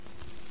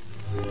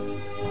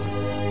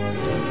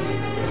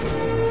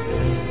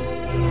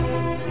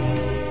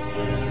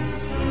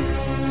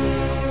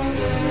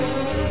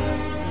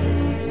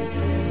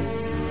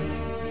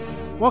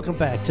Welcome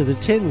back to the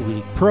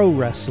 10-week Pro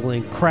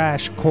Wrestling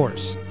Crash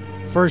Course.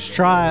 First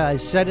try, I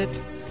said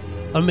it.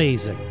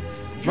 Amazing.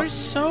 You're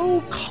so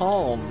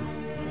calm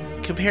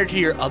compared to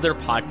your other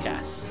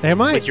podcasts.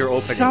 Am I? With your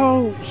opening.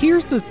 So,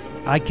 here's the...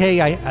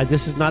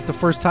 this is not the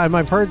first time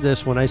I've heard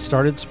this. When I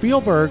started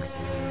Spielberg,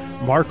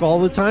 Mark all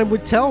the time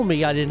would tell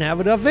me I didn't have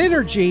enough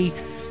energy.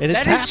 And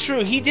that is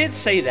true. He did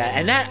say that.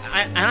 And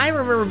I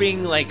remember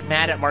being like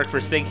mad at Mark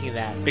for thinking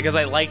that because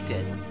I liked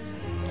it.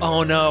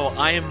 Oh no,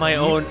 I am my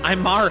own. I'm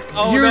Mark.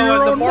 Oh You're no, your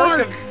I'm the own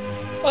Mark.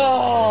 Mark.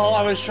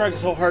 I was trying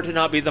so hard to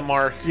not be the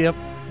Mark. Yep,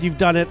 you've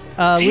done it.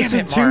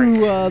 Listen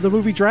to the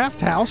movie Draft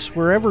House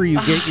wherever you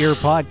get your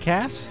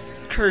podcasts.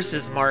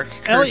 Curses, Mark.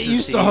 Curses Elliot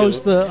used to you.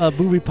 host a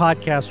movie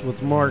podcast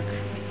with Mark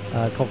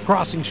called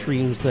Crossing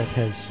Streams that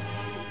has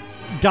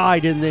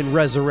died and then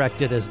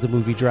resurrected as the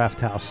movie Draft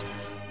House.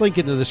 Link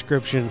in the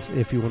description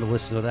if you want to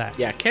listen to that.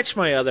 Yeah, catch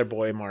my other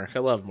boy, Mark. I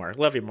love Mark.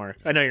 Love you, Mark.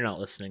 I know you're not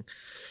listening.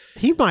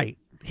 He might.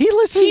 He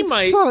listens. He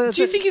might.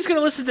 Do you think he's going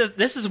to listen to...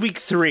 This is week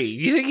 3.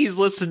 You think he's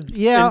listened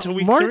into week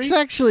 3? Mark's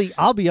actually...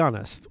 I'll be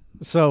honest.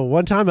 So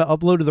one time I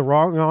uploaded the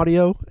wrong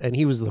audio, and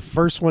he was the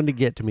first one to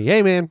get to me.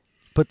 Hey, man,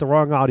 put the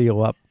wrong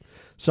audio up.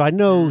 So I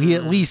know he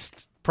at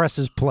least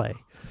presses play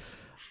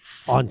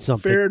on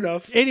something. Fair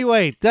enough.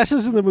 Anyway, this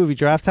isn't the movie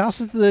Draft House.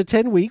 This is the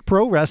 10-week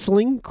Pro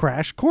Wrestling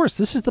Crash Course.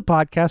 This is the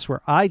podcast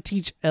where I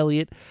teach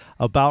Elliot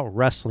about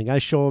wrestling. I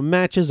show him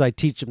matches. I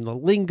teach him the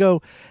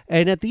lingo.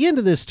 And at the end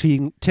of this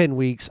 10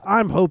 weeks,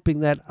 I'm hoping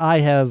that I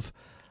have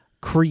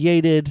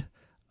created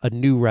a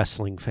new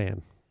wrestling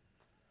fan.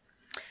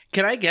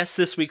 Can I guess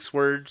this week's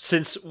word?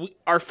 Since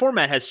our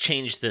format has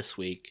changed this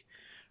week,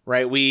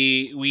 right?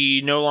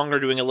 We no longer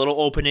doing a little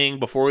opening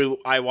before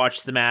I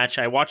watched the match.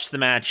 I watched the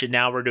match, and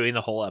now we're doing the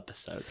whole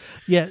episode.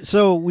 Yeah,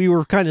 so we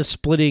were kind of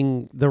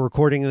splitting the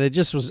recording, and it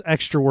just was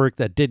extra work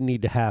that didn't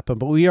need to happen.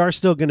 But we are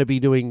still going to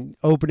be doing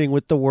opening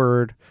with the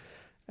word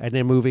and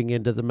then moving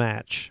into the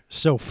match.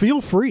 So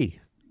feel free.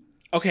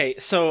 Okay,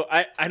 so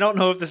I don't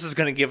know if this is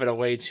going to give it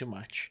away too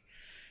much,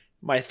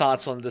 my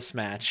thoughts on this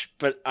match,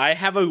 but I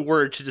have a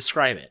word to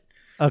describe it.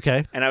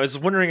 Okay. And I was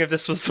wondering if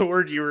this was the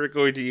word you were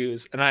going to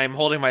use, and I'm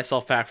holding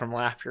myself back from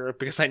laughter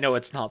because I know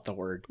it's not the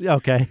word.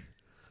 Okay.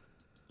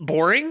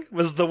 Boring?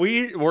 Was the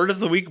word of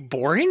the week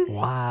boring?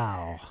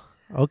 Wow.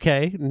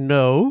 Okay.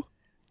 No.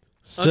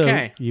 So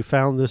okay. You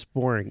found this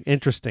boring.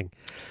 Interesting.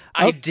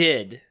 I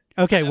did.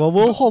 Okay, well,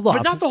 we'll hold off.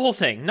 But not the whole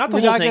thing. Not the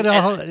whole thing.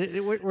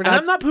 And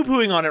I'm not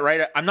poo-pooing on it,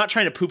 right? I'm not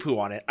trying to poo-poo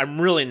on it. I'm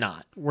really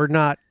not. We're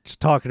not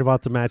talking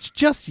about the match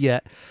just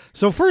yet.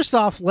 So first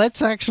off, let's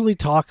actually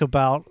talk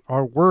about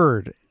our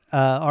word.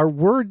 Our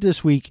word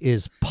this week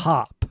is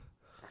pop,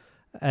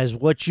 as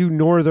what you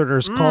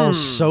Northerners call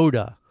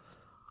soda.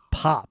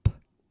 Pop.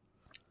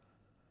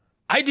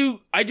 I do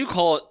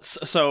call it,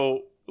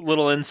 so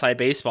little inside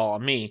baseball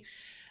on me.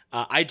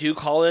 I do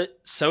call it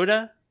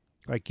soda.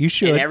 Like you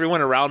should. And everyone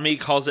around me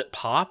calls it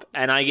pop,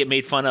 and I get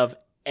made fun of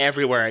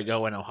everywhere I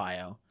go in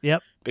Ohio.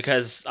 Yep.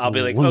 Because I'll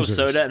be like, Losers.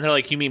 oh, soda? And they're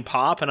like, you mean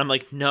pop? And I'm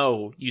like,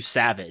 no, you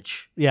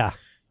savage. Yeah.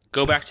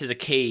 Go back to the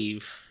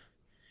cave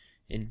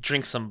and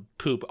drink some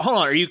poop. Hold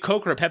on, are you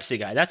Coke or a Pepsi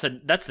guy? That's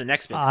the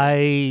next big thing.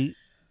 I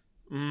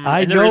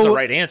and know, there is a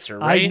right answer,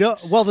 right? I know.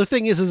 Well, the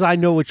thing is I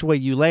know which way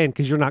you land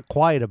because you're not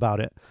quiet about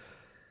it.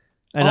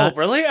 And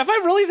really? Am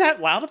I really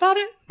that loud about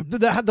it?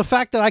 The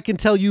fact that I can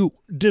tell you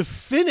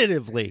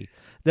definitively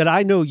that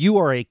I know you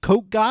are a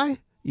Coke guy,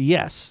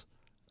 yes.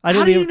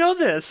 How do you know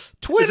this?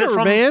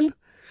 Twitter, man.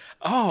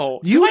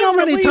 Oh. You know how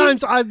many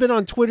times I've been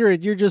on Twitter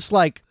and you're just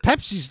like,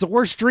 Pepsi's the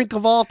worst drink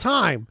of all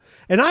time.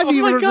 And I've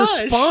even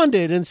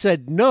responded and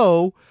said,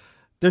 no,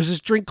 there's this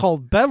drink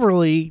called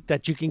Beverly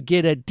that you can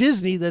get at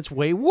Disney that's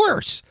way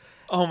worse.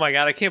 Oh my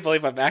God, I can't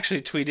believe I've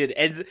actually tweeted,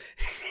 and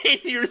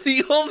you're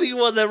the only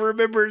one that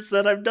remembers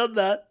that I've done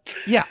that.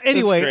 Yeah,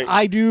 anyway,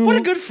 I do... What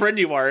a good friend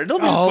you are.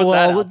 Let me just put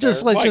that out there.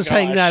 Let's just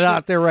hang that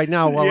out there right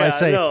now while I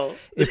say,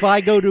 if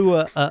I go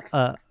to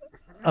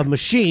a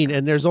machine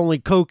and there's only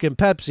Coke and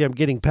Pepsi, I'm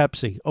getting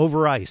Pepsi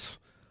over ice.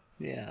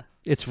 Yeah.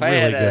 It's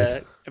really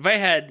good. If I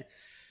had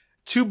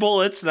 2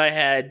 bullets and I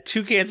had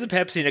 2 cans of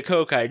Pepsi and a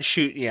Coke, I'd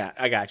shoot. Yeah,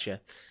 I got you.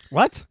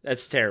 What?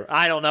 That's terrible.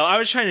 I don't know. I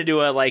was trying to do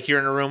you're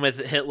in a room with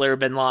Hitler,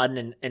 Bin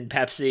Laden, and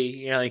Pepsi.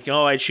 You know, like,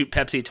 I'd shoot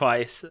Pepsi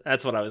twice.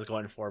 That's what I was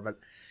going for. But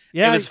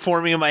it was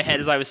forming in my head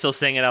as I was still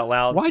saying it out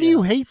loud. Why do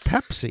you hate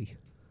Pepsi?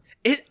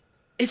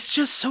 It's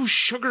just so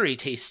sugary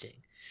tasting.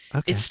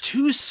 Okay. It's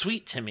too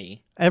sweet to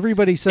me.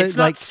 Everybody says it's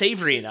not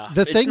savory enough.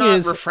 It's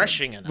not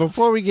refreshing enough.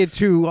 Before we get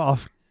too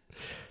off,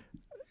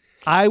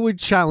 I would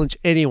challenge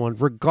anyone,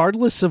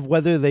 regardless of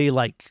whether they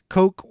like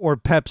Coke or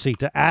Pepsi,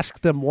 to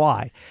ask them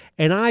why.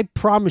 And I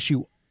promise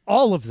you,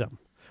 all of them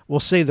will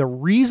say the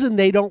reason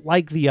they don't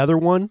like the other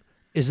one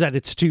is that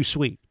it's too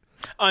sweet.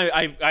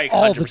 I 100%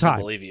 all the time.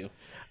 Believe you.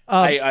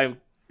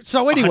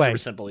 So anyway,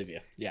 100% believe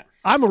you. Yeah.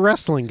 I'm a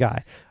wrestling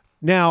guy.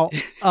 Now,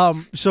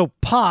 so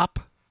pop,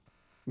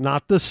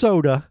 not the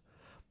soda,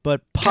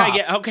 but pop.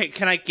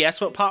 Can I guess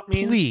what pop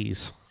means?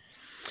 Please.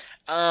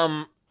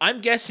 I'm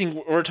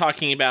guessing we're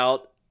talking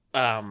about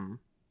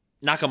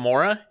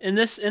Nakamura in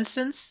this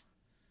instance.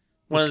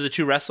 One of the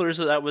two wrestlers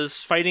that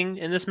was fighting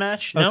in this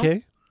match? No?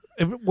 Okay.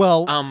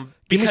 Well,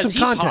 give me because some he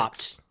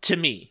context. popped to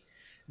me.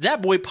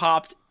 That boy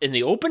popped in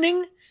the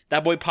opening.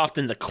 That boy popped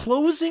in the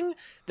closing.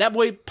 That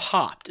boy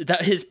popped.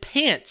 His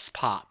pants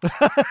popped.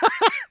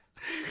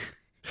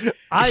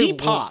 He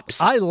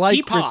pops. I like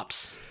he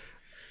pops.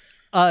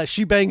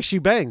 She bangs, she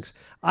bangs.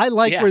 I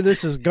like where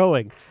this is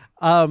going.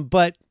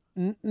 But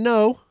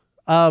no.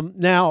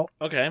 Now,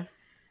 okay.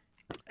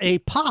 A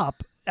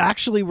pop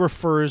actually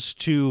refers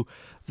to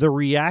the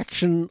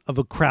reaction of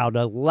a crowd,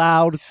 a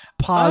loud,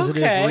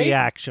 positive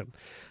reaction.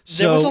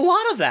 So, there was a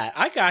lot of that.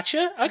 I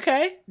gotcha.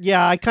 Okay.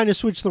 Yeah, I kind of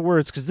switched the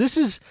words because this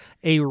is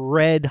a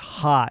red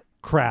hot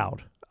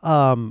crowd.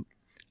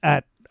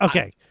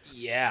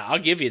 Yeah, I'll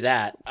give you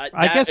that.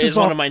 I guess is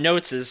one of my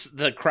notes. Is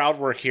the crowd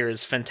work here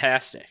is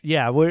fantastic.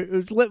 Yeah,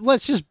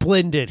 let's just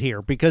blend it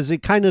here because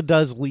it kind of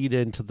does lead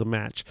into the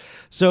match.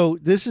 So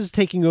this is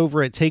taking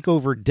over at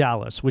Takeover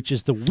Dallas, which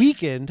is the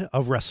weekend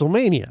of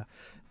WrestleMania.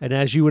 And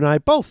as you and I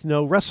both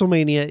know,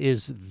 WrestleMania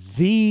is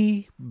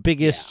the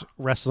biggest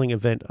wrestling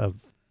event of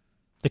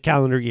the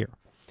calendar year.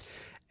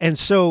 And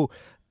so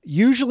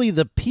usually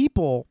the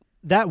people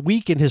that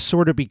weekend has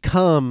sort of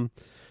become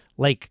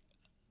like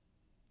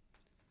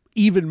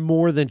even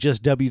more than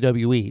just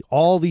WWE.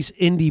 All these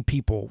indie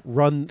people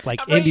run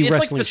like indie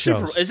wrestling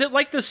shows. Is it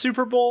like the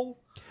Super Bowl?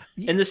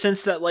 In the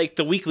sense that like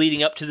the week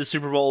leading up to the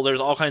Super Bowl,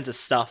 there's all kinds of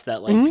stuff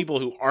that like people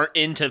who aren't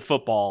into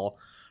football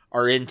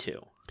are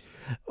into.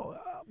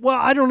 Well,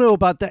 I don't know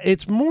about that.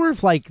 It's more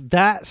of like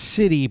that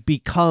city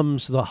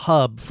becomes the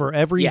hub for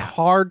every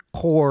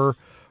hardcore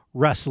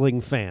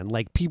wrestling fan,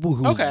 like people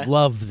who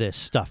love this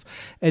stuff.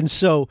 And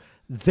so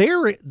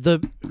the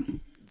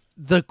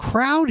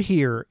crowd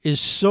here is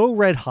so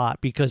red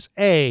hot because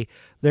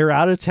they're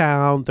out of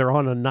town. They're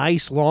on a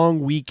nice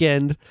long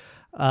weekend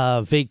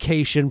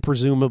vacation,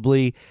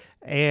 presumably.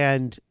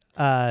 And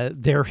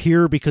they're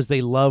here because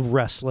they love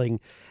wrestling.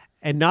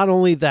 And not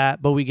only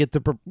that, but we get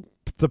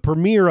the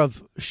premiere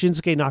of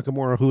Shinsuke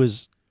Nakamura, who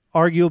is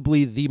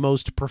arguably the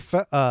most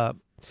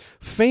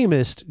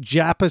famous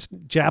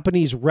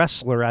Japanese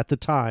wrestler at the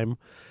time.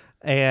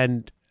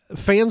 And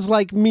fans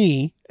like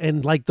me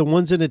and like the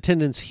ones in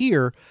attendance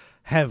here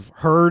have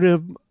heard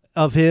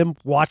of him,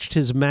 watched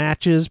his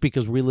matches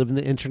because we live in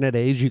the internet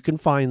age. You can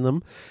find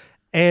them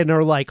and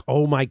are like,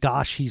 oh my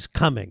gosh, he's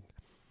coming.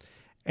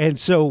 And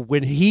so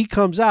when he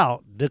comes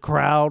out, the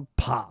crowd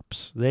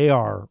pops. They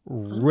are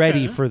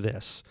ready for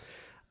this.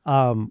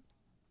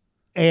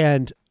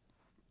 And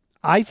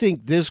I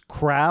think this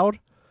crowd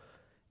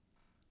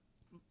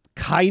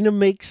kind of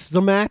makes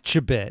the match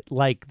a bit.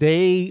 Like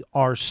they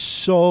are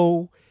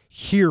so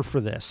here for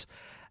this.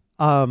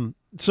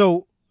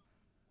 So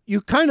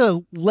you kind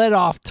of let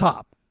off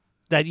top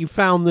that you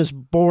found this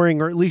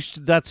boring, or at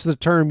least that's the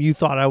term you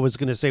thought I was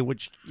going to say,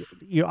 which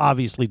you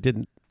obviously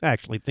didn't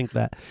actually think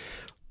that.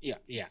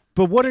 Yeah.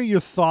 But what are your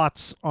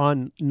thoughts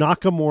on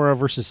Nakamura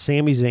versus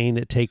Sami Zayn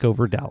at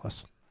TakeOver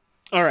Dallas?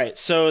 All right.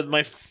 So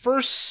my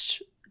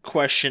first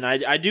question,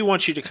 I do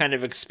want you to kind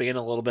of expand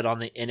a little bit on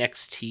the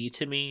NXT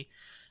to me.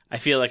 I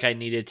feel like I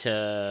needed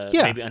to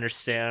maybe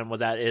understand what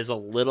that is a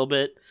little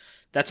bit.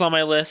 That's on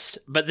my list.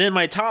 But then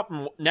my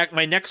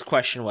next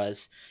question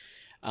was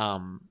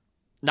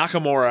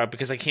Nakamura,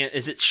 because I can't.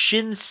 Is it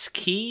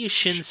Shinsuke?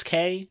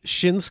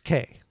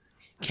 Shinsuke.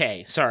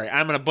 K. Sorry,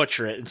 I'm going to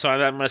butcher it. And so I'm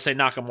going to say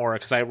Nakamura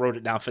because I wrote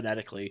it down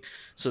phonetically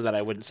so that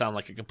I wouldn't sound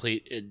like a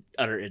complete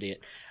utter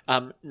idiot.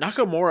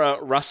 Nakamura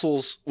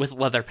wrestles with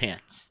leather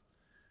pants.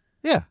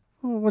 Yeah.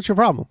 What's your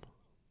problem?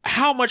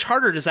 How much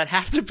harder does that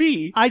have to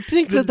be? I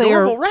think that they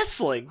are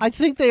wrestling. I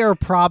think they are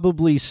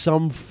probably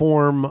some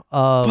form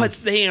of. But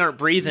they aren't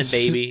breathing,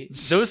 baby.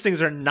 Those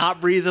things are not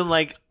breathing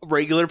like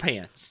regular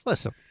pants.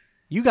 Listen,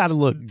 you got to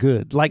look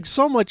good. Like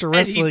so much of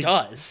wrestling. And he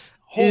does.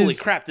 Holy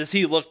crap, does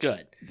he look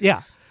good?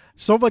 Yeah.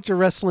 So much of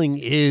wrestling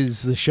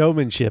is the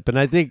showmanship, and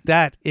I think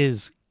that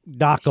is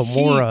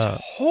Nakamura.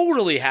 He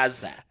totally has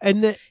that.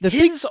 And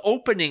his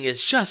opening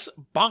is just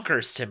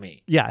bonkers to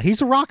me. Yeah,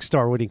 he's a rock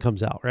star when he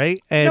comes out,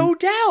 right? And, no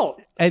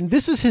doubt. And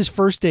this is his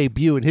first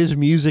debut, and his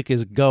music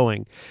is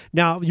going.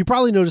 Now, you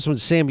probably noticed when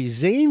Sami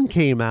Zayn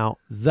came out,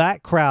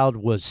 that crowd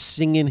was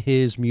singing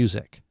his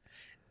music.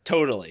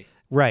 Totally.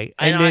 Right.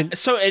 And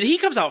he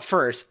comes out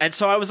first. And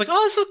so I was like,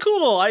 oh, this is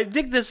cool. I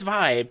dig this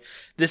vibe.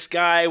 This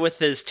guy with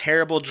his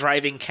terrible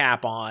driving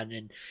cap on.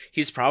 And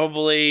he's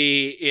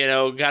probably,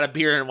 got a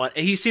beer in one.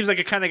 And he seems like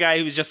a kind of guy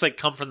who's just like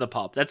come from the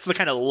pub. That's the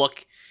kind of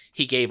look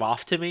he gave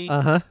off to me.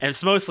 Uh-huh. And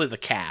it's mostly the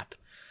cap,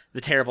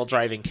 the terrible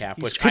driving cap,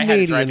 he's which Canadian, I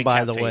had a driving by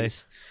cap the way.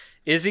 face.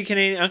 Is he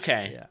Canadian?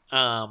 Okay.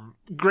 Yeah.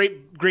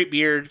 Great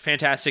beard.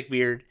 Fantastic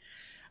beard.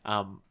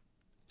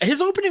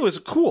 His opening was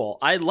cool.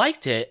 I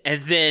liked it.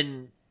 And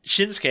then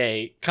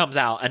Shinsuke comes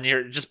out and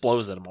it just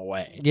blows him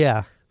away.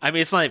 Yeah. I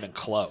mean, it's not even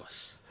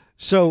close.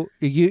 So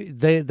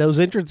those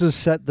entrances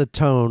set the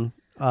tone.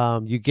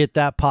 You get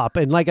that pop.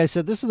 And like I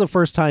said, this is the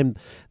first time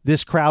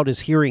this crowd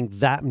is hearing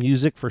that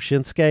music for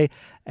Shinsuke.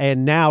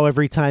 And now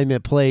every time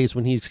it plays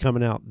when he's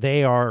coming out,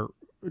 they are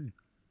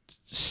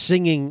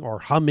singing or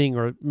humming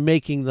or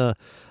making the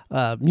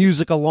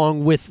music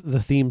along with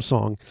the theme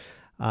song.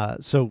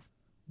 So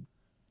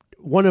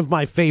one of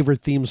my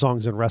favorite theme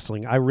songs in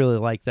wrestling. I really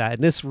like that.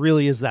 And this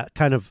really is that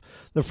kind of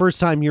the first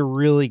time you're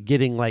really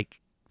getting like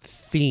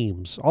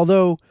themes.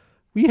 Although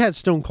we had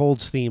Stone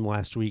Cold's theme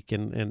last week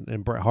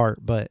and Bret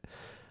Hart, but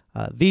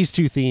these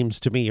two themes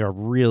to me are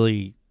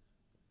really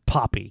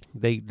poppy.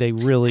 They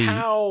really.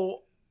 How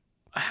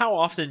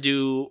often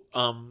do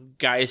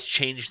guys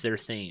change their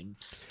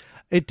themes?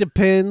 It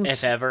depends.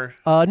 If ever.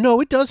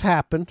 No, it does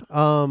happen.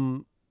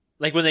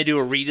 Like when they do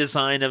a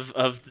redesign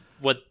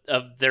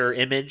of their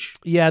image.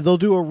 Yeah, they'll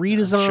do a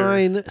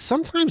redesign. Sure.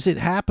 Sometimes it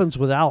happens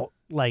without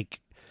like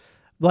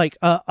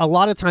a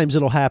lot of times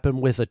it'll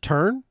happen with a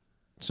turn.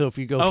 So if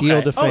you go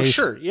heel to face, oh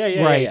sure,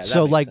 yeah, right. Yeah,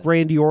 so like sense.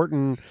 Randy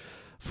Orton,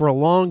 for a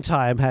long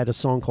time had a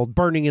song called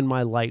 "Burning in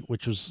My Light,"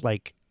 which was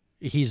like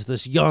he's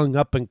this young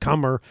up and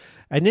comer,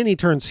 and then he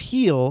turns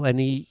heel and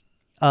he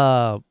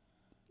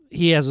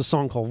has a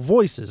song called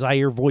Voices. I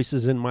hear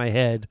voices in my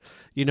head,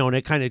 and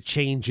it kind of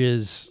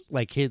changes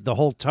like the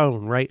whole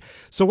tone, right?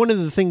 So one of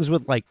the things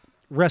with like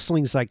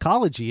wrestling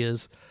psychology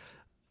is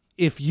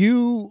if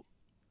you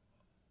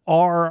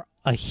are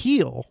a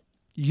heel,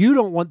 you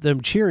don't want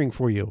them cheering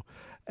for you.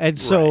 And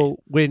so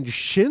when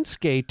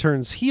Shinsuke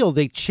turns heel,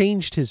 they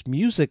changed his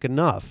music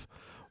enough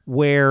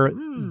where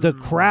the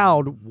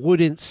crowd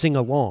wouldn't sing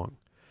along.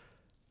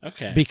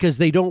 Okay. Because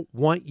they don't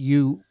want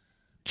you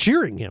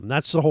cheering him.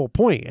 That's the whole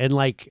point. And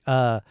like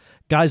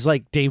guys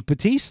like Dave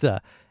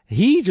Bautista,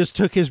 he just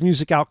took his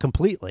music out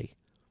completely.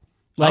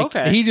 Like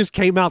he just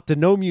came out to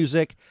no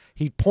music.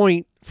 He'd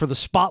point for the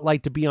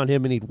spotlight to be on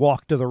him and he'd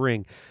walk to the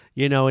ring,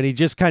 and he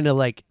just kind of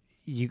like,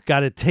 you got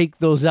to take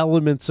those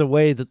elements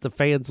away that the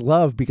fans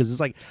love because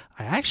it's like,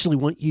 I actually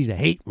want you to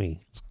hate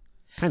me. It's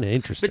kind of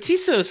interesting.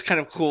 Batista is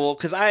kind of cool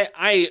because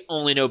I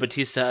only know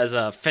Batista as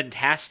a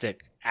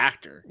fantastic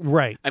actor.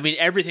 Right. I mean,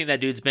 everything that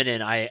dude's been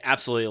in, I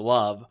absolutely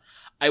love.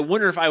 I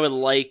wonder if I would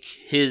like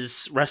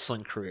his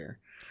wrestling career.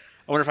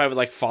 I wonder if I would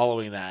like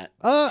following that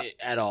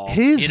at all.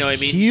 His you know what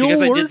I mean? heel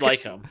Because I work, did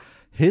like him.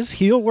 His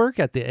heel work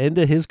at the end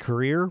of his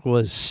career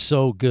was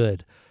so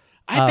good.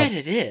 I bet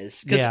it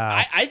is because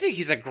I think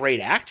he's a great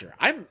actor.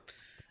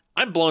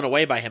 I'm blown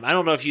away by him. I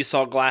don't know if you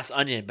saw Glass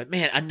Onion, but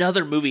man,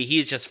 another movie,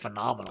 he's just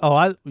phenomenal.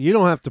 Oh, you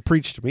don't have to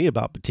preach to me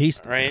about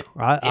Batista, right?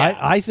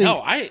 I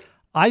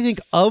think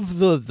of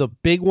the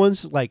big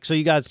ones, like, so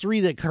you got three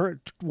that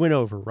went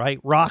over, right?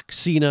 Rock,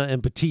 Cena,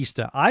 and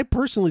Batista. I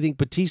personally think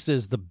Batista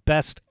is the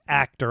best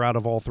actor out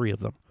of all three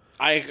of them.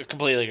 I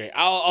completely agree.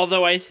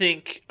 Although I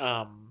think,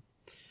 oh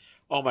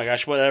my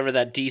gosh, whatever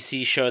that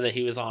DC show that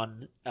he was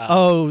on. I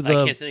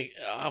can't think.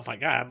 Oh my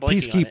god, I'm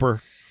blanking Peacekeeper. On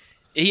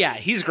it. Yeah,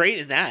 he's great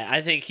in that.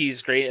 I think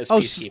he's great as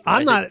Peacekeeper.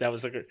 I'm not that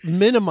was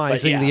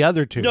minimizing the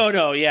other two.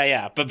 No,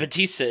 yeah. But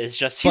Batista is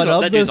just,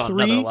 that dude's on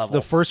another level.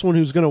 The first one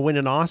who's going to win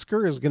an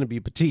Oscar is going to be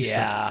Batista.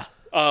 Yeah.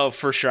 Oh,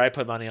 for sure. I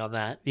put money on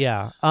that.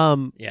 Yeah.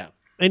 Yeah.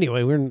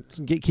 Anyway, we're going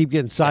to keep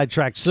getting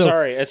sidetracked. So,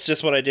 sorry, it's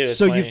just what I do.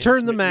 So you've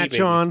turned the match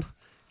on.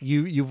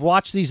 You've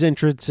watched these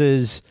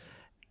entrances.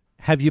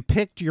 Have you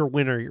picked your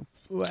winner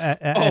at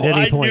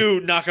any point? I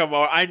knew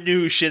Nakamura. I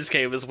knew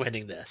Shinsuke was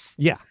winning this.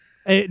 Yeah.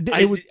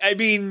 I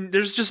mean,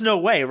 there's just no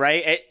way,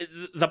 right?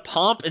 The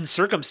pomp and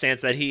circumstance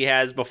that he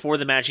has before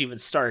the match even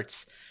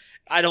starts,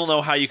 I don't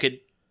know how you could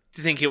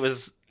think it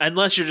was,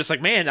 unless you're just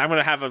like, man, I'm going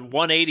to have a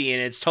 180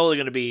 and it's totally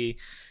going to be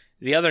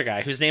the other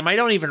guy whose name I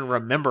don't even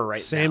remember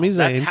right Sami now. Zayn.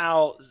 That's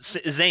how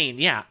Zayn,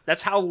 yeah.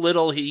 That's how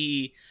little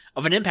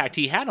of an impact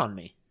he had on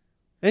me.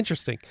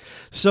 Interesting.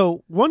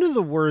 So one of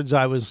the words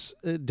I was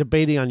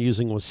debating on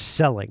using was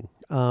selling.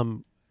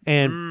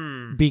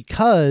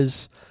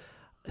 Because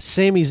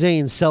Sami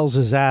Zayn sells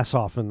his ass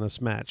off in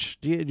this match.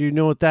 Do you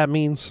know what that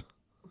means?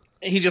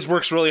 He just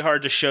works really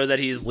hard to show that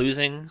he's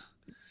losing.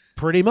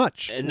 Pretty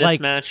much. In this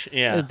match,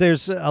 yeah.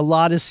 There's a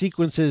lot of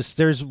sequences.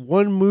 There's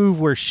one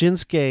move where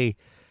Shinsuke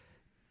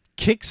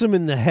kicks him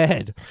in the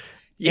head.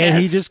 Yes.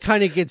 And he just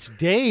kind of gets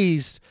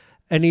dazed.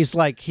 And he's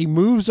like, he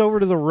moves over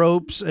to the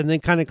ropes and then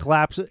kind of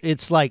collapses.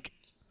 It's like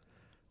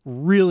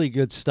really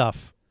good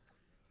stuff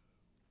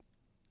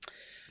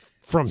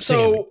from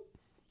Sami.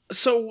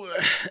 So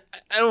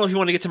I don't know if you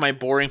want to get to my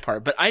boring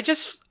part, but I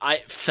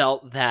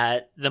felt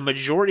that the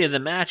majority of the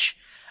match,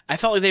 I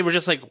felt like they were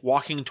just like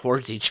walking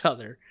towards each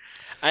other.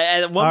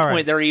 At one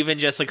point, they were even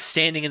just like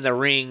standing in the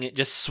ring,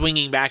 just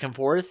swinging back and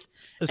forth.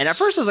 And at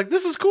first I was like,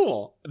 this is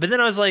cool. But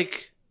then I was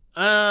like,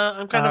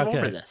 I'm kind of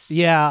over this.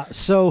 Yeah.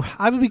 So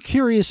I would be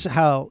curious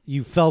how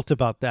you felt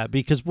about that,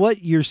 because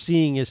what you're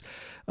seeing is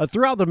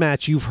throughout the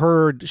match, you've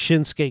heard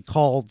Shinsuke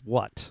called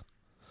what?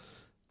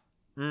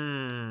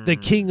 The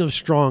King of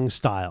Strong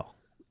Style.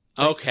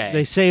 Okay.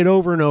 They say it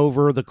over and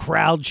over. The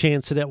crowd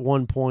chants it at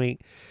one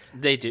point.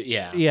 They do,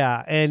 yeah.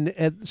 Yeah,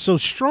 and so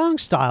Strong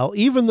Style,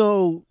 even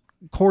though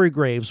Corey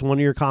Graves, one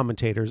of your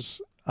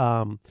commentators,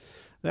 I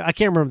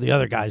can't remember the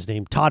other guy's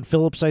name, Todd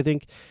Phillips, I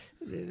think.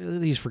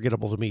 He's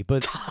forgettable to me,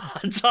 but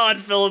Todd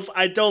Phillips.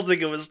 I don't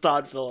think it was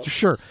Todd Phillips.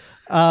 Sure.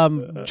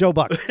 Joe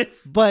Buck.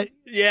 But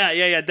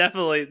yeah,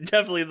 definitely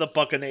the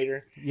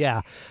Buckinator.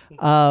 Yeah.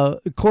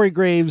 Corey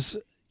Graves,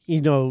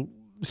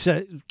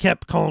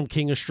 kept calling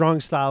King of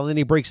Strong Style, and then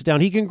he breaks it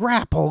down. He can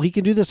grapple. He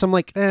can do this. I'm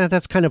like,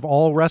 that's kind of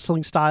all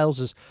wrestling styles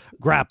is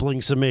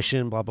grappling,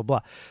 submission, blah, blah,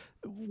 blah.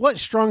 What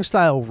Strong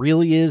Style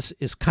really is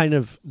kind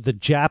of the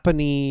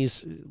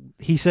Japanese.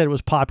 He said it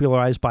was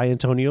popularized by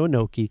Antonio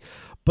Inoki,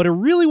 but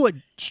really what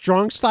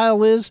Strong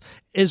Style is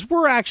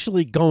we're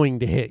actually going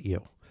to hit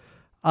you.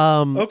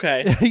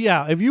 Okay.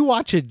 Yeah, if you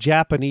watch a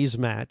Japanese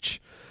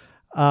match,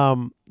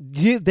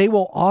 they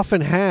will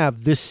often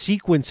have this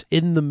sequence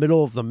in the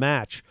middle of the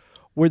match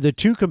where the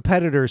two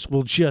competitors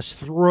will just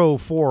throw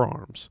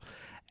forearms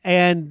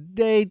and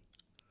they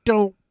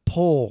don't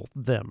pull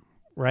them,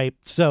 right?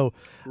 So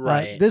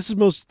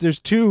there's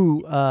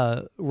two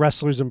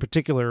wrestlers in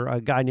particular,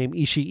 a guy named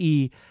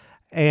Ishii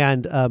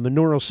and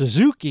Minoru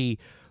Suzuki,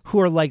 who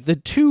are like the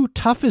two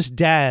toughest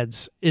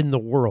dads in the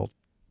world.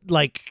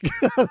 Like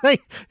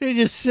they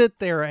just sit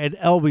there and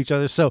elbow each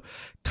other. So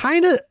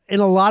kind of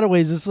in a lot of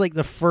ways, it's like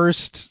the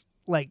first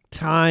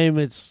time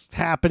it's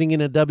happening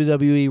in a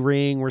WWE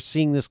ring. We're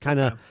seeing this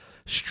kind of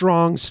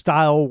strong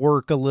style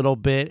work a little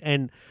bit.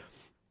 And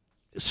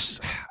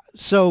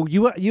so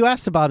you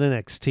asked about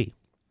NXT.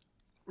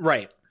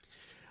 Right.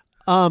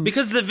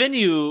 Because the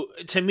venue,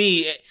 to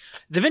me,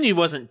 the venue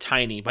wasn't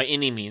tiny by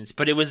any means,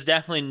 but it was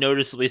definitely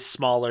noticeably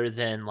smaller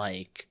than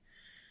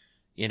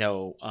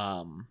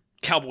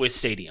Cowboy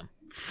Stadium.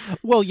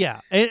 Well,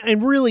 yeah,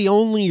 and really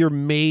only your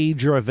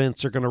major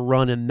events are going to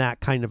run in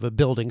that kind of a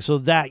building. So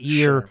that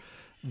year,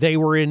 they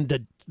were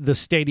in the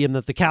stadium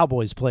that the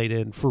Cowboys played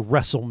in for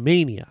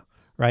WrestleMania,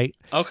 right?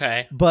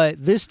 Okay.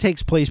 But this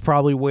takes place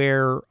probably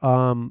where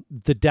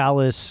the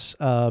Dallas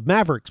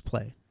Mavericks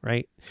play,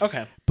 right?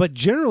 Okay. But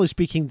generally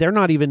speaking, they're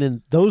not even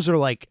in. Those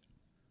are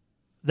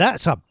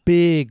that's a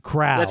big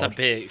crowd. That's a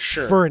big,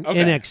 for an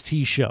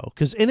NXT show,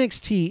 because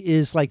NXT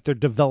is like their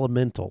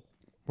developmental,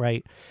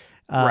 right?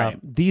 Right.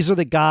 These are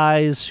the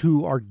guys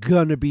who are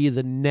gonna be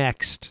the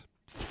next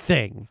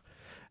thing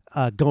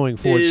going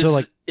forward.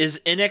 Is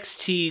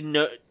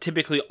NXT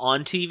typically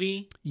on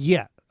TV?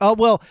 Yeah. Oh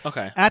well.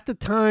 Okay. At the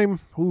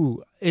time,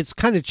 it's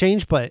kind of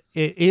changed, but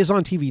it is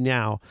on TV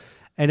now.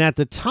 And at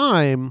the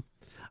time,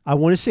 I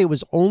want to say it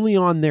was only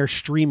on their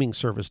streaming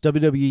service.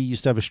 WWE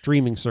used to have a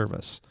streaming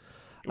service.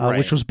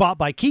 Which was bought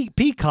by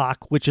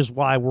Peacock, which is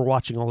why we're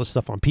watching all this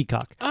stuff on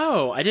Peacock.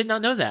 Oh, I did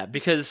not know that,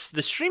 because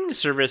the streaming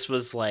service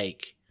was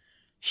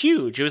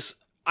huge.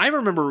 I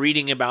remember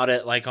reading about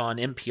it on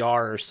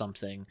NPR or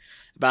something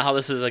about how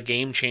this is a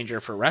game changer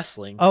for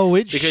wrestling. Oh,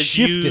 it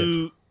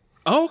shifted.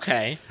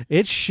 Okay.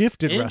 It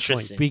shifted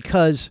wrestling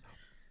because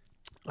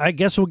I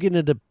guess we'll get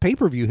into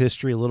pay-per-view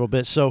history a little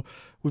bit. So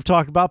we've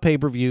talked about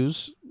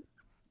pay-per-views.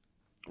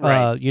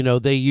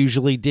 Right. They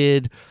usually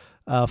did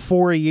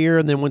 4 a year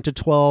and then went to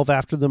 12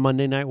 after the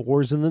Monday Night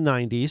Wars in the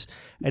 90s,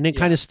 and then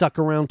kind of stuck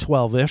around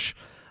 12-ish.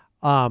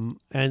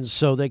 And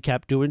so they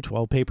kept doing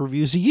 12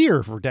 pay-per-views a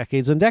year for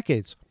decades and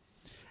decades.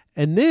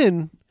 And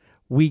then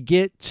we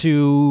get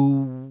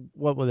to,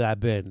 what would that have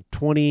been?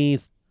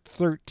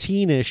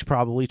 2013-ish,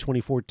 probably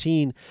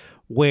 2014,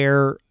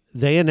 where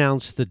they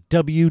announced the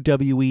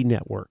WWE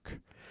Network.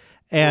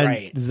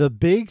 And the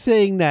big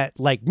thing that,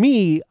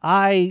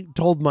 I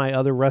told my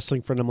other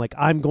wrestling friend,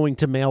 I'm going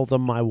to mail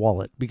them my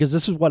wallet because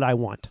this is what I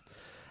want.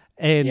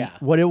 And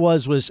what it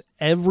was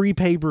every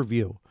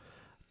pay-per-view,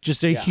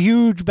 just a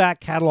huge back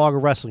catalog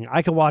of wrestling.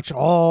 I could watch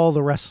all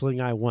the wrestling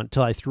I want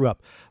till I threw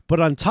up. But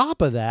on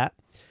top of that,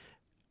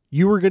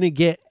 you were going to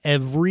get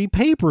every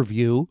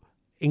pay-per-view,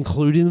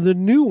 including the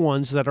new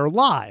ones that are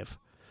live.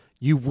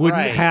 You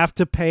wouldn't have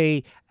to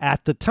pay,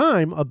 at the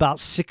time, about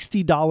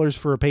 $60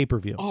 for a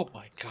pay-per-view. Oh,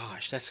 my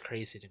gosh. That's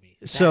crazy to me.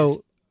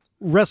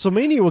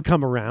 WrestleMania would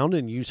come around,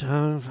 and you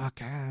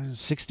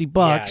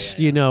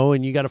 $60,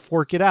 and you got to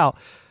fork it out.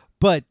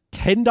 But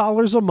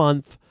 $10 a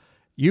month,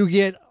 you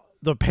get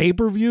the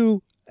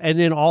pay-per-view and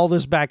then all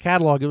this back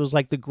catalog. It was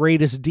like the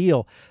greatest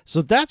deal.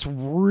 So that's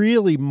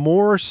really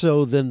more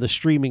so than the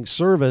streaming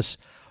service.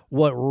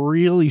 What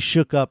really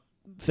shook up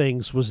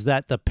things was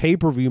that the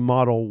pay-per-view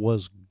model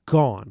was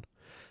gone.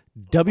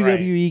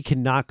 WWE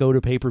cannot go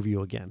to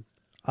pay-per-view again.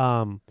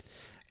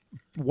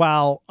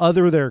 While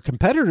their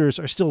competitors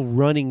are still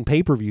running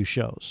pay-per-view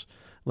shows.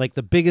 Like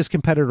the biggest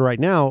competitor right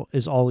now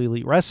is All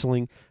Elite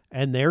Wrestling,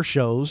 and their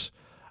shows,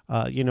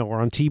 are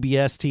on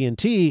TBS,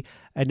 TNT,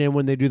 and then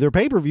when they do their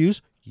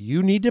pay-per-views,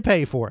 you need to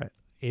pay for it.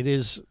 It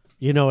is,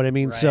 you know what I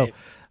mean? Right. So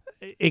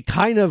it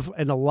kind of,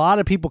 and a lot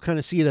of people kind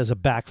of see it as a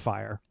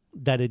backfire,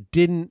 that it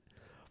didn't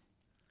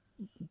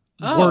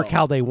work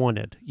how they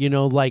wanted,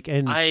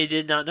 and I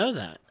did not know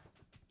that.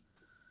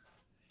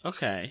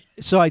 Okay.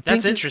 So I think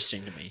that's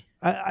interesting to me.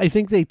 I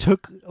think they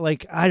took,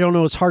 I don't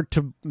know, it's hard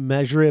to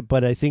measure it,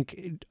 but I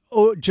think,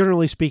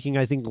 generally speaking,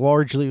 I think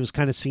largely it was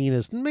kind of seen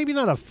as maybe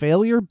not a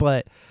failure,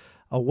 but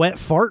a wet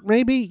fart,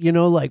 maybe,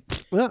 well,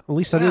 at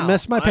least I didn't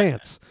mess my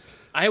pants.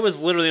 I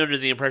was literally under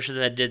the impression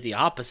that it did the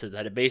opposite,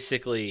 that it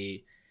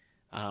basically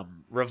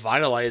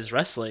revitalized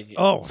wrestling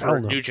for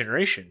a new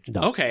generation.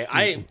 No.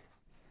 Okay.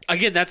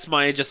 Again, that's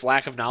my just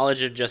lack of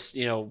knowledge and just,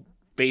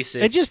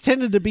 basic. It just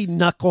tended to be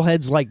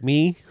knuckleheads like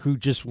me who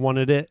just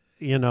wanted it.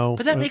 you know.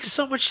 But that makes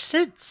so much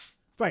sense.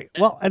 Right.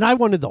 Well, and I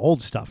wanted the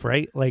old stuff,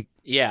 right? Like,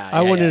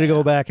 I wanted to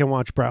go back and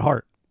watch Bret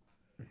Hart.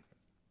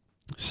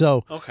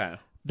 So okay,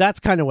 that's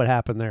kind of what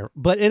happened there.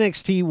 But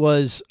NXT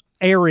was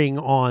airing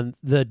on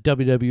the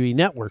WWE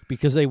network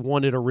because they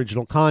wanted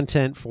original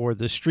content for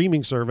the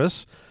streaming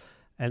service.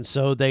 And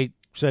so they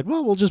said,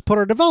 well, we'll just put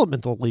our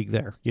developmental league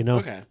there, you know?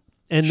 Okay.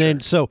 And then,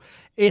 so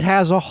it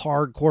has a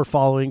hardcore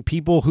following.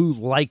 People who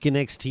like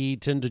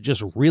NXT tend to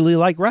just really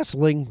like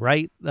wrestling,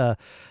 right?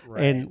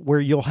 And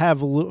where you'll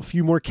have a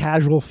few more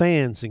casual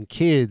fans and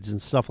kids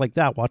and stuff like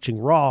that watching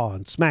Raw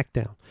and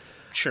SmackDown.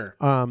 Sure.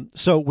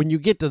 So when you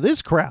get to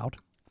this crowd,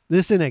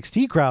 this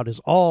NXT crowd is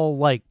all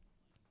like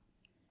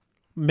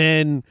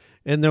men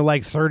in their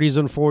like 30s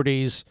and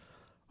 40s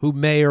who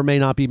may or may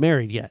not be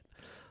married yet.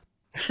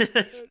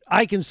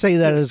 I can say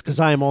that is because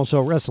I am also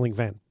a wrestling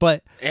fan,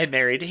 and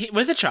married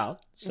with a child.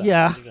 So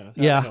yeah.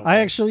 I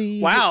actually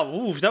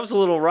Ooh, that was a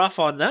little rough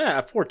on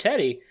that. Poor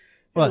Teddy.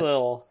 What?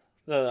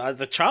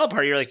 The child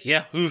part. You're like,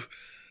 yeah. Oof.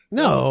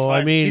 No,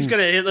 I mean he's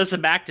gonna listen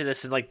back to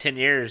this in like 10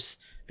 years.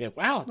 Be like,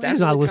 wow, he's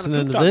not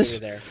listening to this.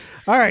 There.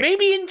 All right,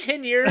 maybe in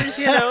 10 years,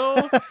 you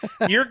know,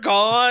 you're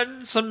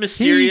gone, some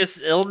mysterious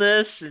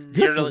illness, and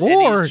and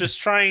he's just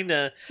trying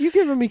to. You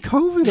giving me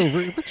COVID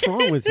over? What's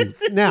wrong with you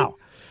now?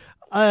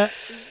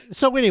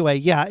 So anyway,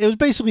 yeah, it was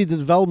basically the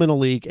developmental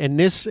league, and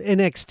this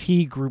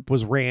NXT group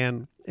was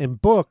ran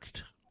and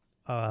booked.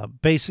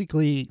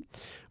 Basically,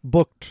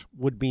 booked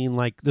would mean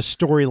like the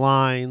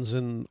storylines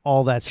and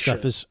all that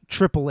stuff is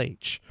Triple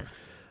H,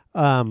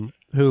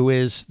 who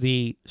is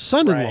the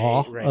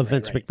son-in-law of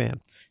Vince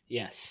McMahon.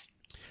 Yes.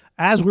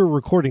 As we're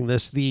recording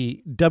this,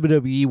 the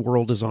WWE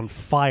world is on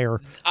fire.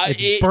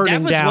 It's burning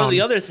down. That was one of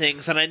the other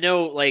things, and I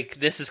know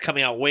like this is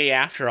coming out way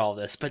after all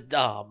this, but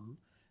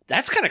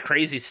that's kind of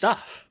crazy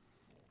stuff.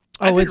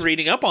 I've been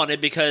reading up on it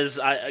because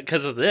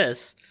of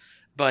this,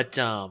 but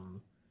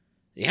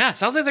yeah, it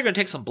sounds like they're going to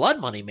take some blood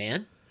money,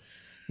 man.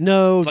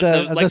 No,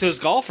 like those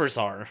golfers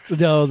are.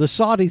 No, the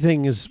Saudi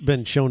thing has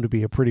been shown to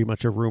be pretty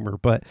much a rumor,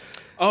 but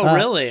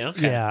really?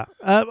 Okay, yeah,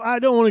 I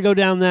don't want to go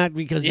down that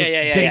because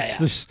it dates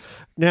this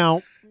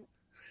now.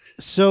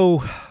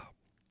 So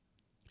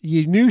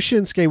you knew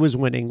Shinsuke was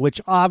winning, which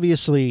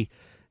obviously.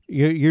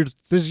 This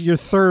is your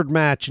third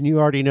match, and you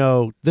already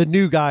know the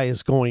new guy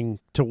is going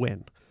to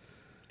win.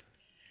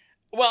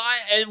 Well,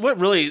 and what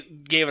really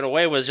gave it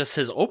away was just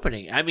his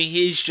opening. I mean,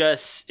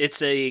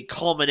 it's a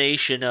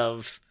culmination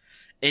of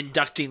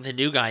inducting the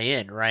new guy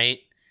in, right?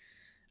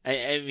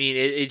 I mean,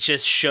 it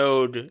just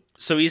showed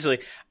so easily.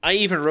 I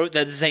even wrote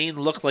that Zayn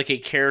looked like a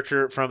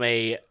character from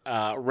a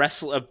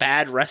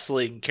bad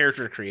wrestling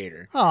character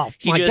creator. Oh,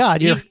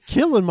 God, you're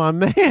killing my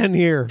man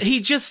here. He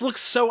just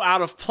looks so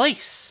out of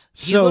place.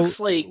 He looks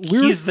like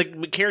he's the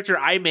character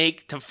I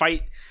make to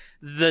fight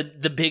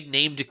the big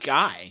named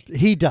guy.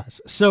 He does.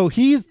 So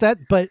he's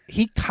that, but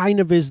he kind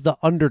of is the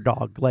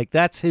underdog. Like,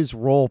 that's his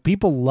role.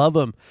 People love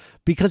him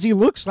because he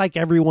looks like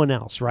everyone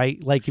else,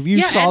 right? Like, if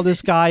you saw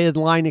this guy in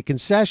line at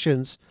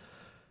concessions,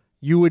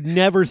 you would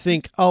never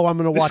think, oh, I'm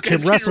going to watch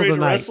him wrestle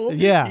tonight.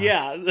 Yeah.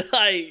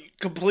 Yeah,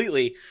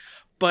 completely.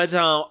 But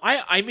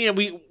I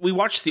mean, we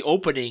watched the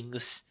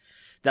openings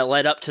that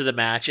led up to the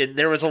match, and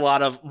there was a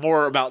lot of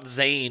more about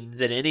Zayn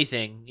than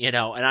anything, you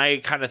know, and I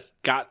kind of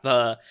got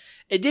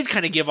it did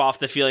kind of give off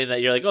the feeling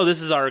that you're like, oh,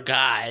 this is our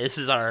guy. This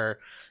is our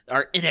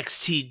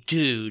NXT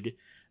dude.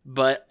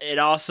 But it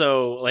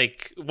also,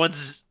 like,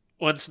 once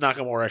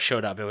Nakamura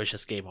showed up, it was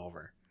just game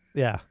over.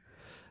 Yeah.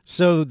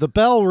 So the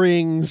bell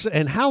rings,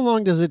 and how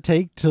long does it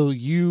take till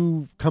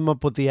you come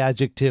up with the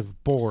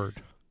adjective bored?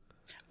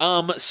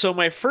 So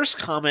my first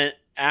comment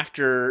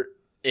after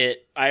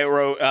it, I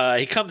wrote,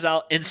 he comes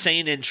out,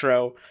 insane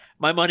intro.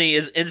 My money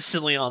is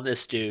instantly on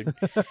this dude.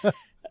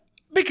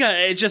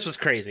 Because it just was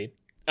crazy.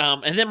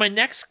 And then my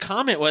next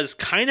comment was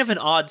kind of an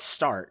odd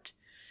start.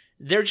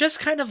 They're just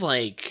kind of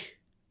like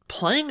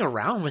playing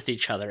around with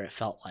each other, it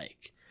felt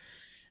like.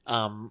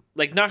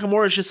 Like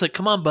Nakamura's just like,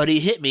 come on,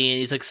 buddy, hit me. And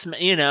he's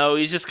like, you know,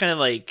 he's just kind of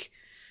like,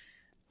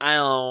 I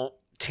don't know,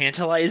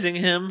 tantalizing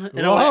him.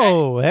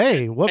 Whoa,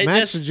 hey, what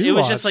match did you watch?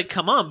 It was just like,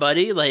 come on,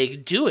 buddy,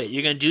 like, do it.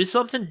 You're going to do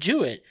something?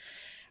 Do it.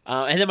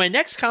 And then my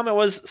next comment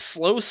was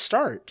slow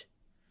start.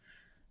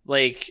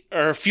 Like,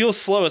 or feels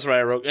slow is what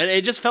I wrote. And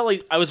it just felt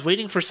like I was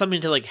waiting for something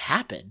to, like,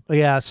 happen.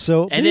 Yeah,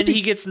 so... And then he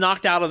gets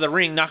knocked out of the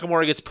ring.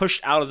 Nakamura gets pushed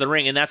out of the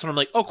ring. And that's when I'm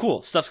like, oh,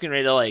 cool. Stuff's getting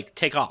ready to, like,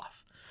 take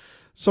off.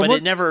 But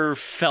it never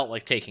felt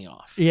like taking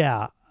off.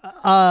 Yeah.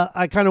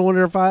 I kind of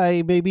wonder if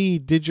I maybe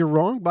did you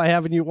wrong by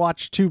having you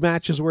watch two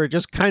matches where it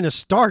just kind of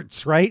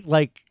starts, right?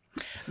 Like...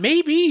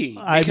 Maybe.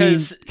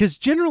 Because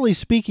generally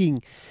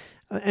speaking,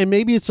 and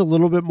maybe it's a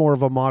little bit more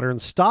of a modern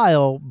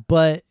style,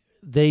 but...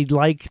 They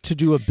like to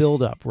do a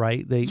build-up,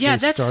 right?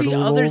 That's the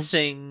other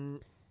thing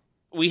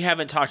we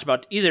haven't talked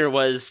about either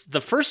was the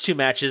first two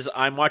matches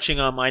I'm watching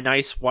on my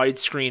nice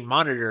widescreen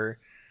monitor,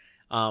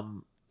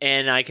 and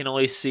I can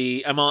only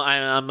see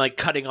I'm like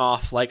cutting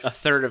off like a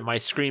third of my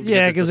screen.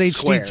 Because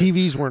HD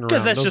TVs weren't around.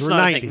 Because that's just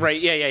not 90s. A thing,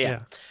 right?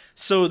 Yeah.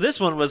 So this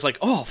one was like,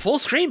 oh, full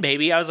screen,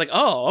 baby. I was like,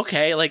 oh,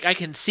 okay. Like, I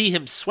can see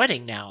him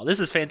sweating now. This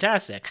is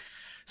fantastic.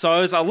 So I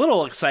was a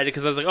little excited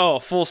because I was like, oh,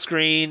 full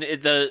screen.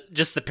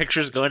 The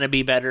picture's going to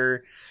be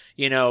better.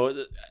 You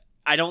know,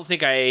 I don't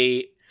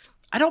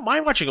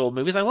mind watching old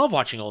movies. I love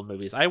watching old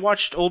movies. I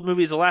watched old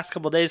movies the last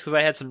couple of days because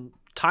I had some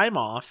time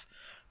off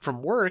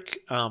from work.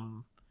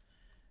 And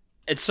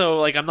so,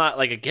 like, I'm not,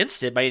 like,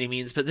 against it by any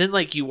means. But then,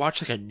 like, you watch,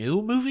 like, a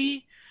new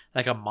movie,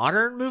 like a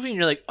modern movie, and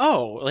you're like,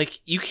 oh, like,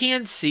 you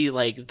can see,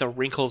 like, the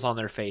wrinkles on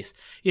their face.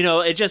 You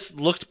know, it just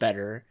looked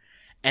better.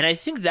 And I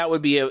think that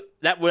might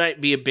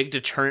be a big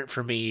deterrent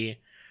for me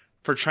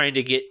for trying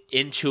to get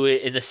into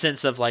it in the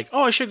sense of, like,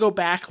 oh, I should go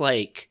back,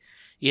 like,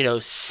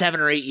 7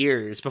 or 8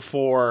 years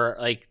before,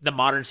 like, the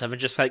modern stuff and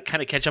just, like,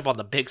 kind of catch up on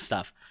the big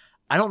stuff.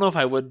 I don't know if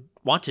I would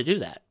want to do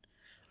that.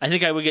 I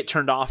think I would get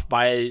turned off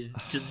by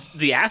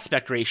the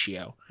aspect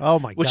ratio. Oh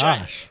my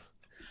gosh.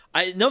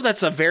 I know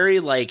that's a very,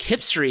 like,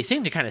 hipstery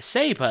thing to kind of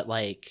say, but,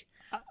 like,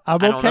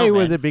 I'm okay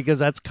with it because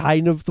that's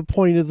kind of the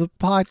point of the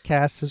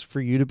podcast, is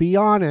for you to be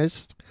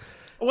honest.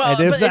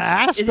 Well, and if the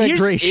aspect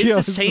ratio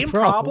is the same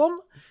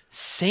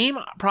same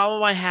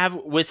problem I have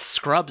with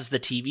Scrubs, the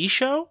TV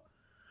show,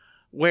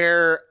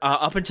 where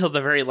up until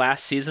the very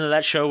last season of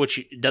that show,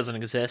 which doesn't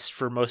exist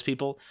for most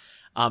people,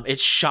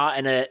 it's shot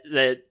in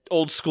the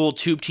old school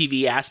tube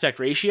TV aspect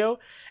ratio.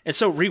 And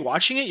so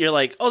rewatching it, you're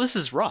like, oh, this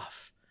is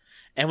rough.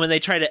 And when they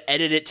try to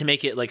edit it to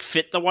make it, like,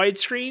 fit the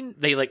widescreen,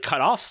 they, like, cut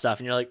off stuff,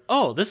 and you're like,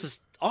 oh, this is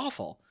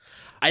awful.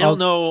 I don't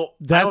know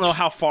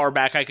how far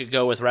back I could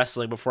go with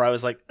wrestling before I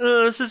was like,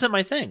 this isn't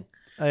my thing.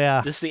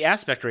 Yeah. The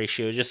aspect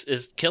ratio just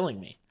is killing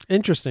me.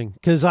 Interesting,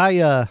 because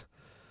I'm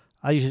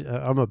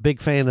a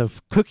big fan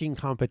of cooking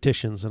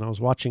competitions, and I was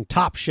watching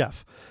Top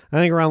Chef. I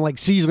think around, like,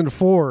 season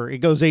 4, it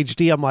goes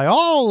HD. I'm like,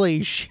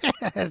 holy shit!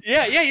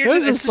 Yeah.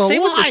 It's the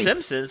same with The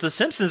Simpsons. The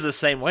Simpsons the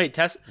same way.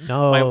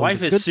 My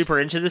wife is super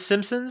into The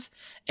Simpsons,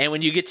 and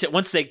when you get to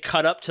once they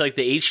cut up to, like,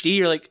 the HD,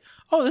 you're like,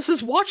 oh, this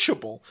is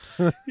watchable.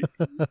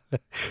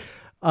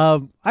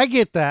 I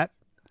get that.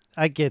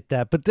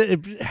 But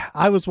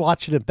I was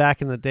watching it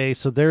back in the day,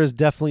 so there is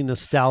definitely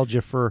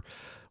nostalgia for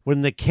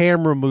when the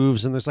camera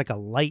moves and there's, like, a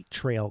light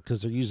trail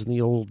because they're using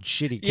the old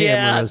shitty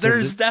cameras. Yeah,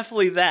 there's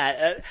definitely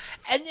that.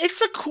 And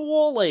it's a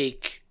cool,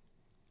 like,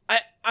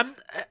 I'm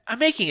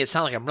making it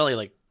sound like I'm really,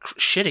 like,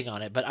 shitting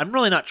on it, but I'm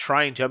really not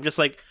trying to. I'm just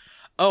like,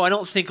 oh, I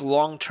don't think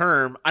long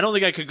term, I don't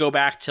think I could go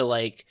back to,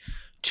 like,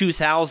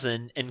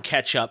 2000 and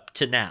catch up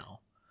to now.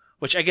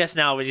 Which I guess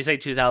now when you say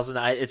 2000,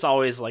 it's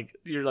always like,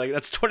 you're like,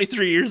 that's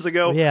 23 years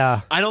ago.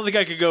 Yeah. I don't think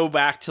I could go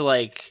back to,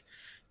 like,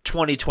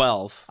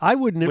 2012. I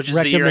wouldn't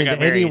recommend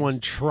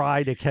anyone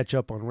try to catch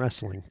up on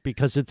wrestling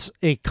because it's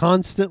a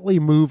constantly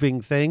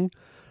moving thing.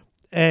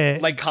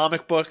 Like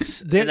comic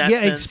books in that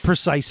sense? It's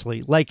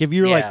precisely. Like, if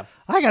you're like,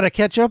 I got to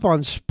catch up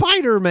on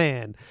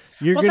Spider-Man,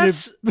 you're going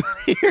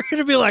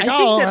to be like, I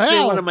think that's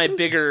been one of my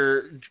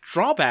bigger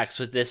drawbacks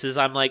with this is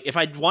I'm like, if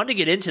I want to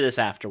get into this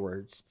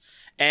afterwards,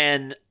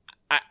 and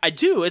I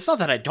do. It's not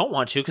that I don't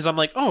want to, because I'm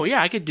like, oh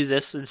yeah, I could do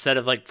this instead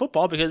of, like,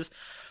 football, because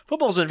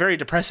football's been very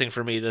depressing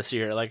for me this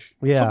year. Like,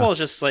 football has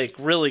just, like,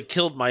 really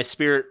killed my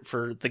spirit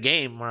for the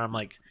game, where I'm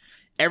like,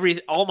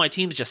 all my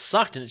teams just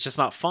sucked and it's just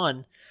not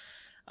fun.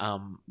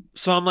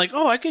 So I'm like,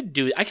 oh, I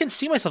can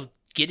see myself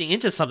getting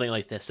into something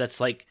like this that's,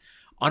 like,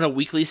 on a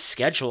weekly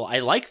schedule. I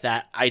like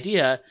that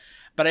idea,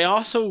 but I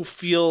also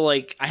feel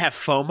like I have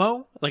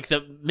FOMO, like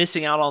the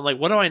missing out on, like,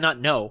 what do I not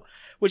know?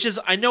 Which is,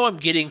 I know I'm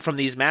getting from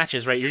these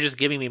matches, right? You're just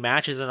giving me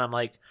matches, and I'm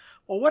like,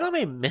 well, what am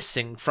I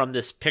missing from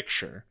this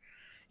picture?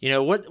 You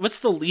know, what's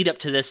the lead up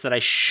to this that I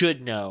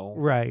should know,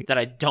 right, that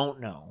I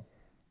don't know?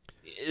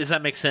 Does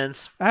that make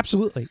sense?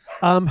 Absolutely.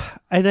 And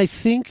I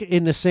think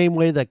in the same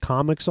way that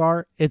comics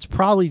are, it's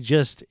probably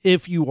just,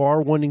 if you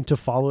are wanting to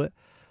follow it,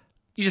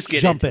 you just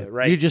get jump into it,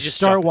 right? You just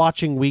start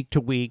watching week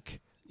to week.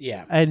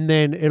 Yeah. And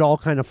then it all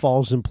kind of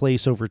falls in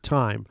place over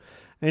time.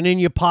 And then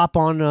you pop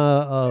on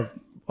a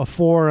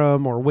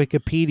forum or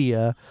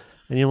Wikipedia,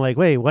 and you're like,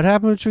 wait, what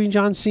happened between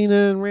John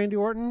Cena and Randy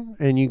Orton?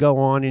 And you go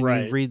on and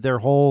you read their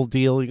whole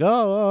deal. You go,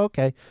 oh,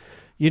 okay.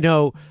 You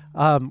know,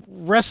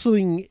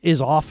 wrestling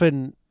is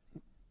often,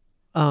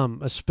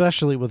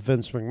 especially with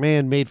Vince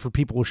McMahon, made for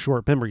people with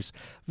short memories.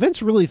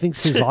 Vince really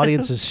thinks his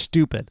audience is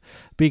stupid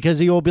because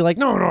he will be like,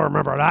 no,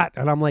 remember that.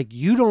 And I'm like,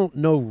 you don't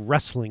know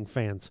wrestling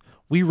fans.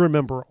 We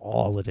remember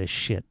all of this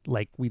shit.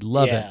 Like, we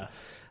love it.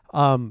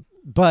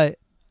 But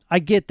I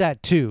get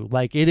that too.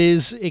 Like,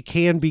 it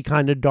can be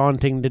kind of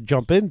daunting to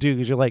jump into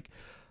because you're like,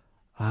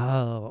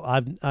 oh,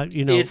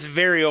 it's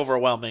very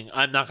overwhelming.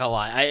 I'm not gonna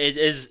lie.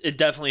 It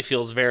definitely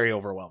feels very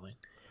overwhelming.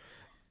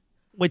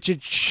 Which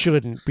it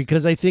shouldn't,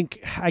 because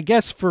I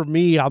guess for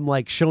me, I'm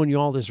like showing you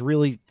all this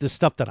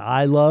stuff that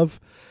I love.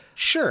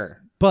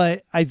 Sure.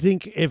 But I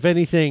think if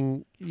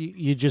anything,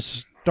 you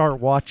just start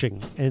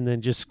watching and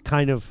then just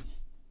kind of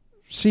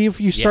see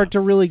if you start to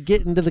really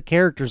get into the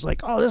characters.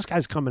 Like, oh, this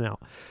guy's coming out.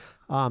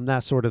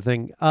 That sort of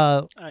thing.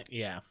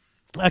 Yeah.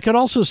 I could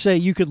also say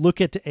you could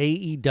look at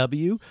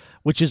AEW,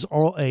 which is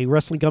a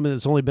wrestling company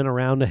that's only been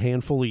around a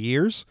handful of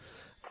years.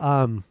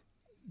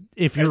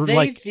 if you're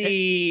like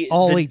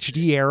all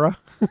HD era.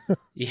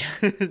 Yeah.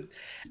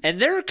 And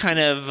they're kind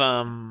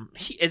of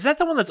is that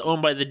the one that's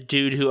owned by the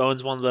dude who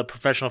owns one of the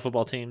professional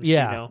football teams?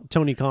 Yeah, you know?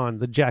 Tony Khan,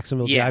 the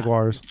Jacksonville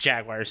Jaguars.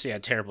 Jaguars, yeah,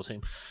 terrible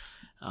team.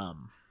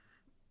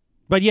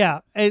 But yeah,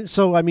 and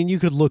so I mean, you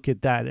could look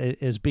at that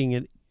as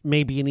being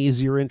maybe an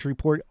easier entry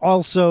port.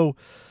 Also,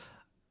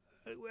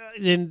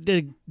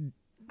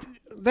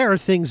 there are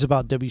things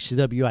about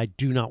WCW I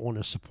do not want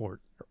to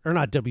support, or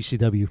not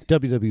WCW,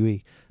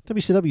 WWE.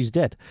 WCW is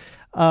dead.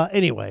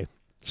 Anyway,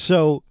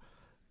 so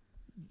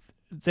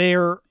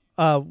there.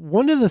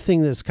 One of the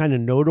things that's kind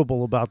of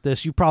notable about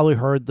this, you probably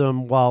heard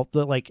them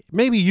like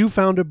maybe you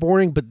found it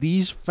boring, but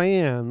these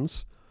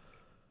fans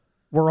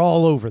were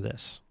all over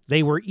this.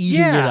 They were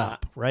eating it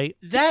up, right?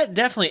 That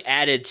definitely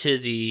added to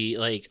the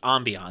like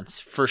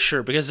ambiance for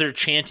sure, because they're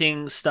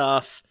chanting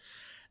stuff.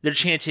 They're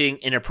chanting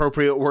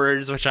inappropriate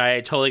words, which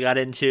I totally got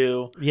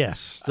into.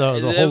 Yes,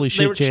 the holy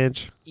shit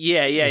chant.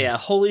 Yeah.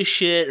 Holy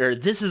shit, or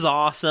this is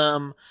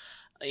awesome.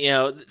 You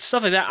know,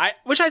 stuff like that.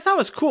 Which I thought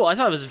was cool. I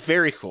thought it was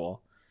very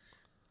cool.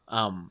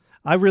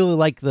 I really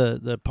like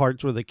the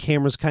parts where the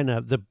cameras kind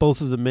of,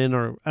 both of the men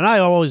are, and I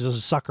always was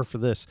a sucker for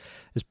this,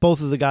 is both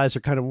of the guys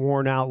are kind of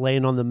worn out,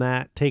 laying on the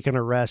mat, taking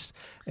a rest,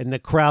 and the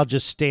crowd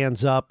just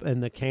stands up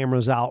and the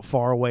camera's out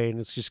far away,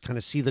 and it's just kind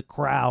of see the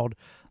crowd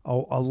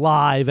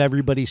alive,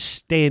 everybody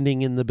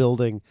standing in the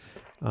building.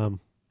 I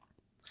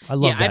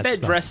love that. I bet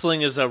stuff.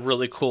 wrestling is a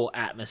really cool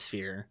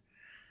atmosphere.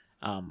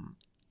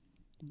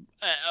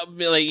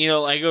 Like, you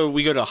know,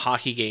 we go to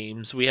hockey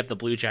games. We have the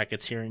Blue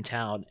Jackets here in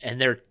town, and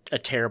they're a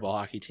terrible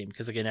hockey team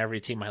because, again, every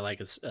team I like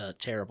is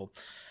terrible.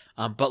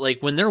 But like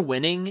when they're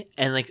winning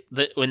and like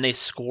when they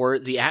score,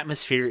 the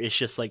atmosphere is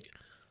just like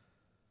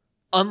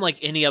unlike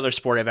any other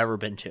sport I've ever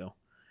been to.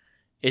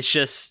 It's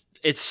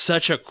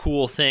such a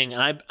cool thing,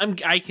 and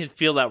I can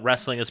feel that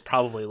wrestling is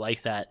probably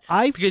like that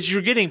because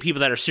you're getting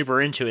people that are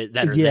super into it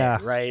that are there,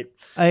 right?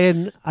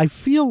 And I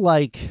feel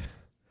like.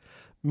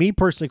 Me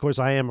personally, of course,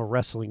 I am a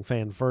wrestling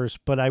fan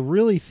first, but I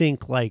really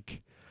think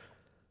like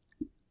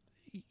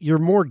you're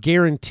more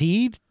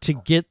guaranteed to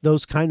get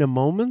those kind of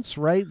moments,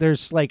 right?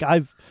 There's like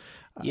I've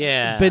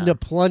been to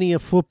plenty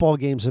of football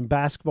games and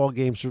basketball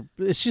games.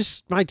 It's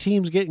just my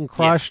team's getting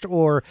crushed,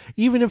 or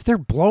even if they're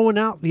blowing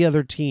out the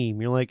other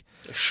team, you're like,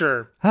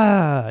 sure,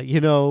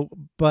 you know.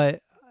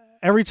 But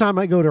every time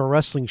I go to a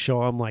wrestling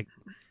show, I'm like,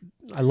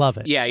 I love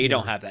it. Yeah, you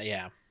don't have that.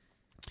 Yeah.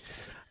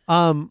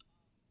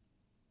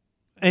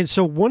 And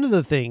so one of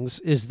the things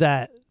is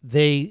that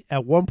they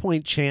at one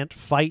point chant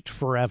 "Fight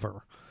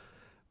Forever,"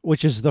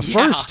 which is the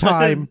first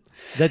time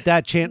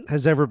that chant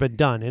has ever been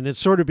done. And it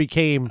sort of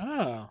became,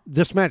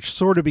 this match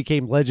sort of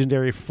became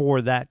legendary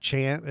for that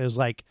chant. It was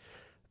like,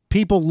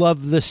 people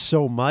love this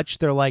so much.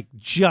 They're like,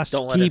 just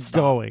keep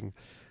going.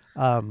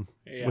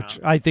 Which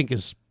I think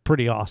is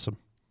pretty awesome.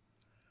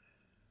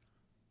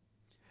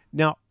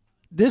 Now,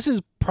 this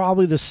is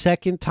probably the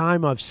second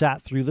time I've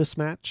sat through this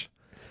match.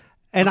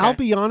 And I'll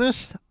be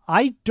honest,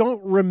 I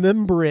don't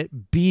remember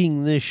it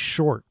being this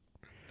short.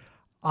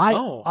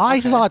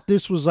 I thought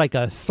this was like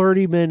a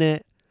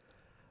 30-minute.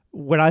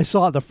 When I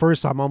saw it the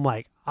first time, I'm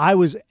like, I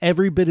was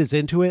every bit as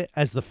into it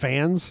as the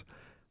fans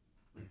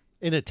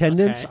in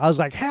attendance. I was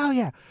like, hell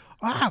yeah.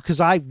 Wow, because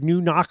I knew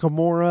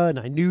Nakamura and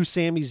I knew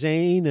Sami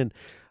Zayn, and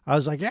I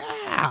was like,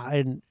 yeah.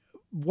 And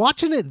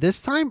watching it this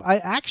time, I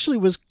actually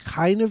was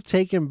kind of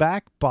taken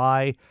back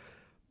by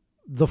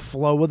the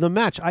flow of the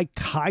match. I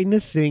kind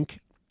of think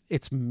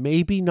it's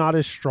maybe not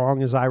as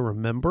strong as I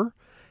remember,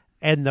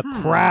 and the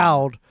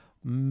crowd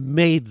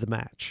made the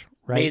match,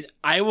 right?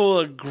 I will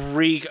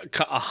agree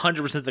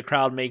 100% the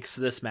crowd makes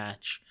this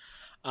match.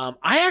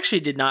 I actually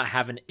did not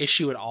have an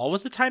issue at all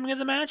with the timing of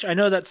the match. I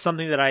know that's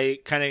something that I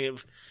kind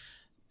of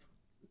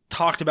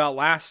talked about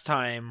last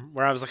time,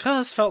 where I was like, oh,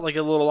 this felt like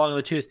a little long in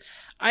the tooth.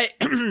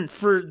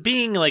 For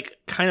being like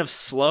kind of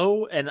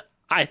slow, and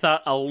I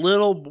thought a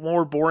little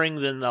more boring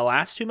than the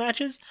last two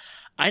matches,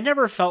 I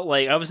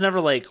was never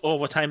like, oh,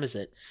 what time is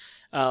it?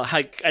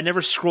 I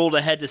never scrolled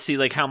ahead to see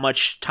like how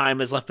much time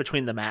is left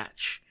between the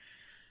match.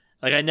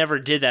 Like I never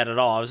did that at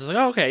all. I was just like,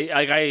 oh, okay.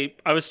 Like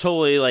I was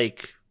totally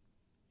like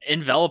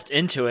enveloped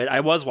into it. I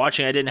was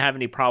watching. I didn't have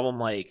any problem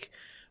like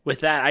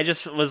with that. I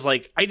just was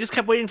like, I just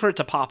kept waiting for it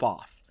to pop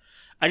off.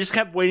 I just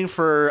kept waiting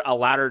for a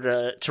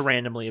ladder to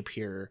randomly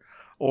appear,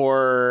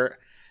 or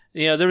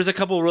you know, there was a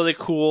couple really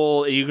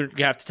cool. You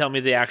have to tell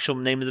me the actual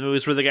name of the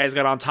movies where the guys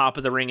got on top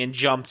of the ring and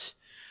jumped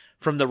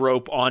from the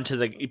rope onto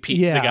the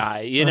guy.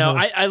 You know,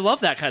 I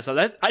love that kind of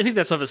stuff. I think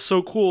that stuff is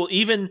so cool.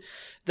 Even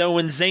though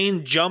when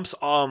Zayn jumps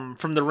from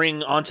the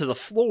ring onto the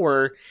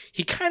floor,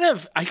 I kind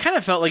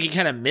of felt like he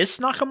kind of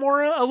missed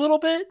Nakamura a little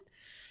bit.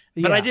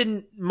 But I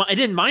didn't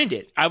mind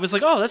it. I was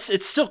like, oh,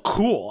 it's still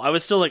cool. I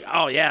was still like,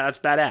 oh yeah, that's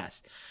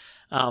badass.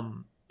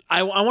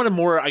 I wanted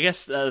more, I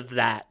guess,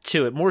 that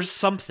to it, more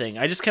something.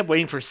 I just kept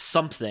waiting for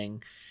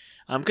something,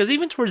 because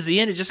even towards the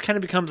end, it just kind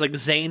of becomes like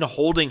Zayn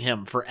holding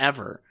him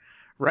forever.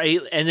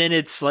 Right? And then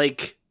it's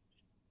like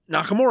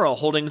Nakamura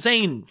holding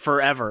Zayn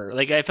forever.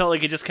 Like I felt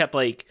like it just kept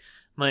like,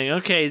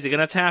 okay, is he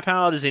gonna tap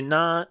out? Is he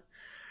not?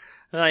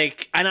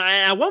 Like, and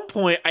at one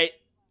point,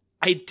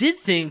 I did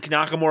think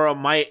Nakamura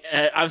might.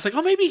 I was like,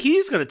 oh, maybe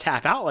he's going to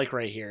tap out like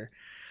right here.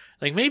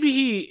 Like maybe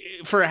he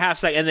for a half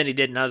second, and then he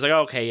didn't. I was like,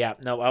 oh, okay, yeah,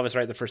 no, I was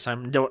right the first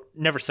time.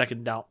 Never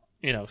second guess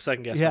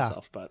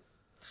myself. But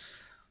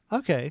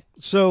okay,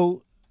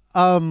 so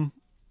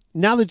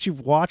now that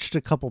you've watched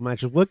a couple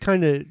matches, what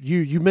kind of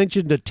you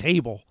mentioned a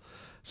table,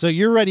 so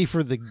you're ready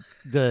for the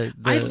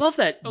I love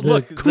that.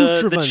 Look,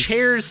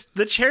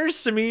 the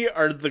chairs to me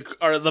are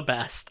the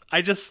best.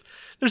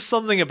 There's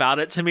something about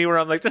it to me where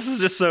I'm like, this is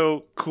just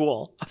so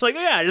cool. I'm like,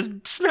 yeah,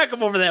 just smack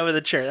him over the head with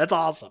a chair. That's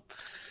awesome.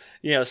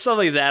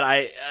 Something like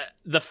that.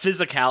 The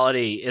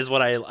physicality is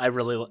what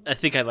I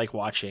think I like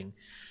watching,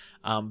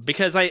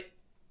 because I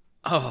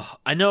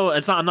know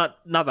it's not. I'm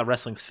not that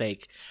wrestling's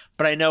fake,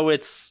 but I know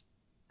it's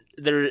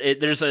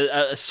there's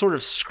a sort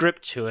of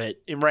script to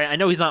it, right? I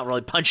know he's not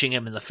really punching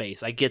him in the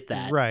face. I get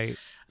that, right?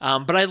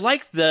 But I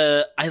like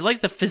the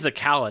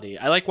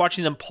physicality. I like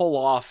watching them pull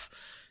off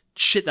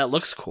shit that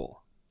looks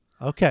cool.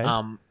 Okay.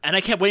 And I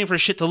kept waiting for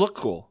shit to look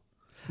cool.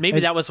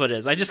 Maybe that was what it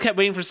is. I just kept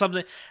waiting for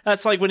something.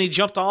 That's like when he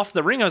jumped off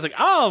the ring, I was like,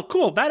 oh,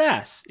 cool,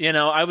 badass.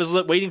 I was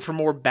waiting for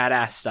more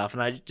badass stuff,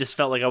 and I just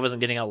felt like I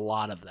wasn't getting a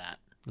lot of that.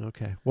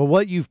 Okay. Well,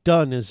 what you've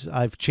done is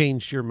I've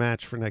changed your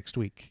match for next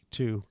week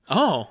to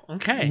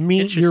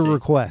meet your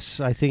requests.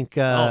 I think.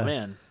 Oh,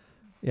 man.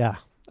 Yeah,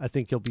 I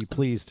think you'll be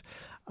pleased.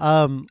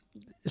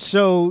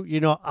 So,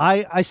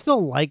 I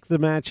still like the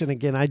match, and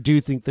again, I do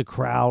think the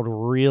crowd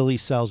really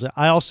sells it.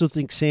 I also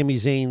think Sami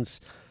Zayn's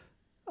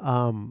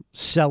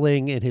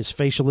selling and his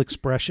facial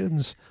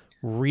expressions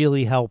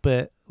really help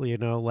it.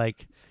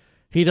 Like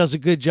he does a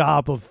good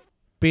job of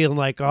being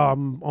like, oh,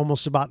 I'm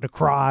almost about to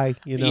cry.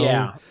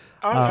 Yeah,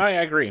 I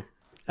agree.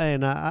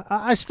 And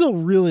I still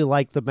really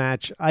like the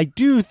match. I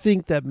do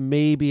think that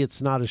maybe it's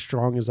not as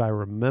strong as I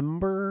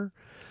remember,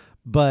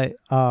 but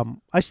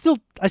I still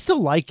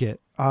like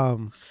it.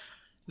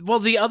 Well,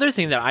 the other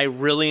thing that I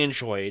really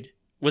enjoyed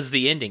was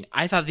the ending.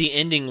 I thought the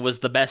ending was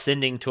the best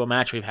ending to a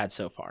match we've had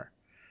so far.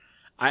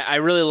 I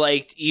really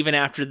liked, even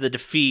after the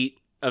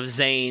defeat of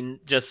Zayn,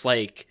 just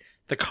like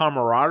the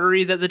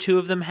camaraderie that the two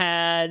of them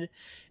had.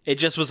 It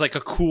just was like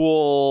a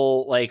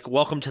cool, like,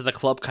 welcome to the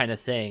club kind of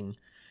thing.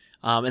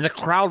 And the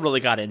crowd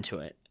really got into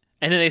it.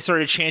 And then they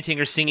started chanting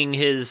or singing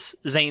his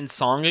Zayn's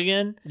song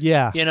again.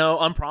 Yeah.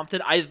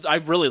 Unprompted.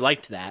 I really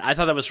liked that. I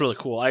thought that was really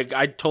cool. I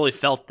totally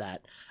felt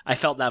that. I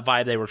felt that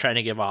vibe they were trying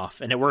to give off,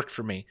 and it worked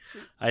for me.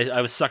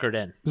 I was suckered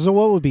in. So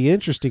what would be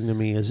interesting to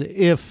me is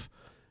if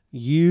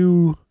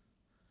you...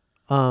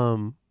 let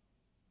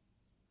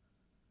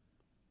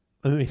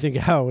me think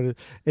how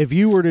if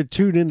you were to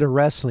tune into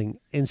wrestling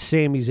and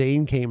Sami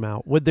Zayn came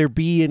out, would there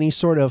be any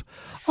sort of,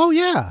 oh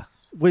yeah,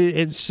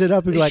 and sit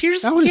up and be like,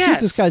 I want to see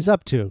what this guy's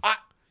up to?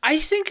 I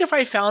think if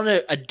I found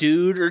a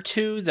dude or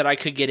two that I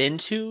could get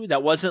into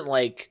that wasn't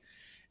like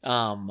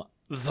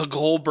the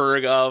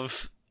Goldberg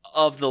of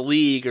the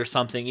league or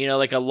something,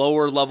 like a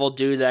lower level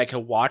dude that I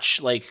could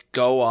watch like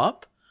go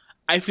up,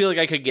 I feel like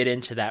I could get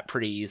into that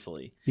pretty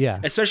easily. Yeah.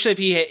 Especially if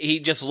he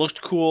just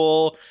looked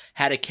cool,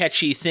 had a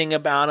catchy thing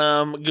about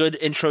him, good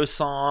intro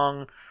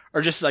song,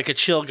 or just like a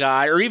chill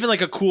guy, or even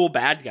like a cool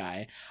bad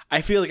guy.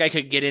 I feel like I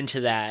could get into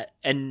that,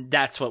 and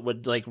that's what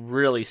would like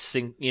really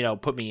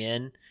put me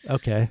in.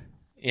 Okay.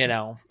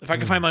 If I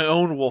could find my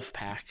own wolf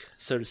pack,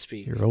 so to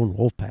speak. Your own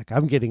wolf pack.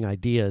 I'm getting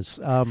ideas.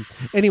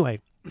 Anyway,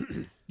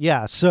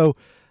 yeah, so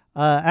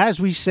as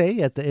we say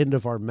at the end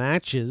of our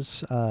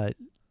matches,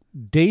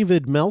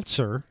 David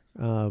Meltzer,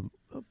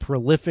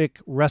 prolific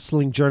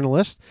wrestling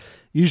journalist,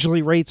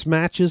 usually rates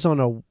matches on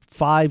a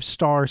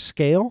 5-star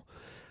scale.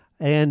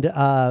 And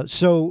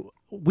so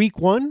week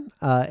 1,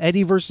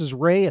 Eddie versus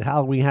Ray at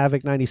Halloween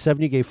Havoc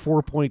 97, you gave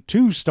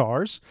 4.2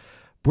 stars.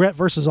 Brett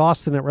versus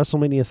Austin at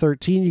WrestleMania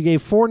 13, you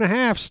gave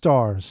 4.5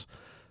 stars.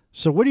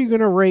 So what are you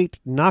going to rate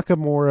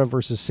Nakamura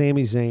versus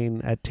Sami Zayn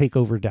at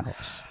TakeOver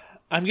Dallas?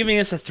 I'm giving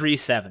this a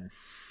 3-7.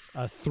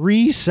 A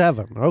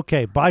 3-7.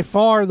 Okay, by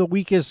far the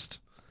weakest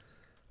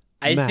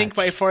I think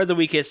by far the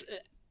weakest.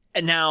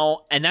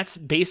 Now, and that's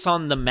based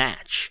on the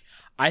match.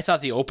 I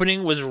thought the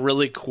opening was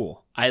really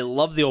cool. I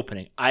love the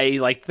opening. I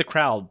liked the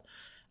crowd.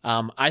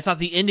 I thought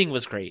the ending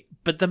was great.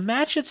 But the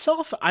match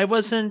itself, like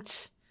I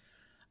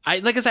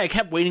said, I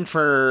kept waiting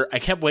for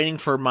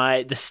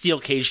the steel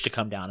cage to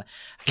come down.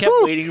 I kept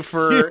waiting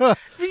for, but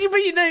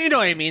you know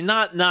what I mean.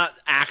 Not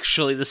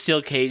actually the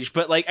steel cage,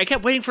 but like I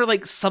kept waiting for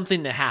like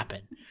something to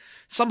happen,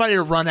 somebody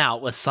to run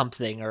out with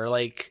something, or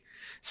like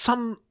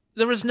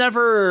There was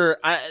never.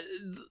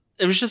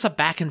 It was just a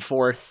back and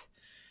forth,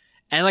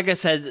 and like I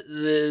said,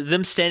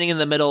 them standing in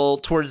the middle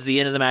towards the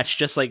end of the match,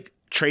 just like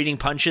trading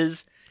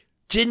punches,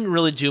 didn't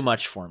really do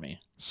much for me.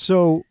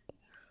 So,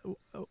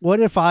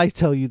 what if I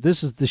tell you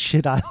this is the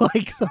shit I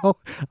like, though?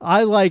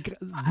 I like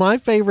my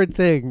favorite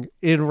thing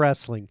in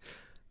wrestling,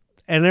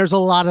 and there's a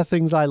lot of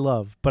things I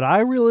love, but I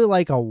really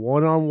like a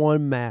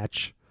one-on-one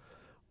match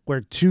where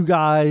two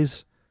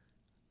guys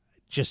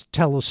just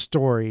tell a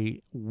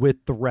story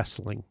with the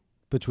wrestling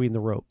between the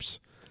ropes.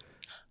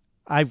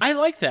 I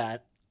like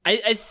that.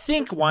 I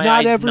think why not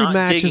I'm every not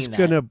match is digging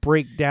going to that.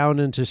 break down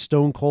into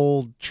Stone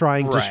Cold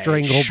trying to Right,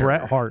 strangle sure.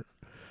 Bret Hart.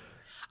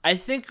 I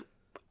think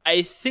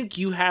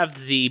you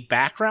have the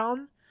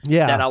background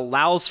Yeah. that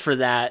allows for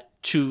that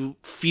to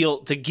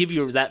give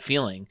you that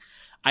feeling.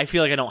 I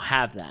feel like I don't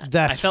have that.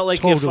 That's I felt like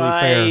totally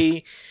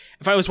fair.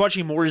 if I was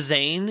watching more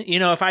Zayn,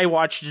 if I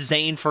watched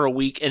Zayn for a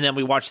week and then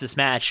we watched this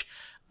match,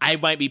 I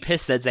might be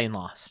pissed that Zayn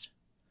lost.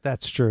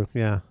 That's true.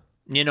 Yeah.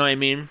 You know what I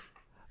mean?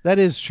 That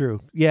is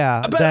true.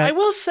 Yeah. But I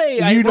will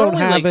say, you don't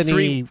only have like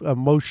any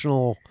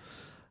emotional,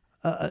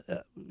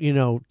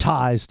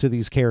 ties to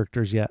these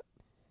characters yet.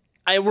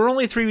 We're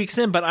only 3 weeks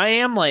in, but I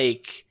am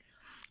like,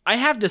 I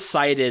have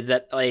decided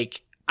that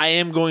like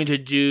I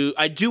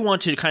do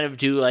want to kind of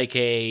do like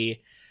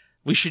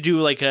we should do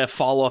like a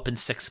follow up in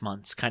 6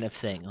 months kind of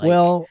thing. Like,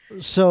 well,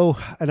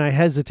 and I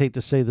hesitate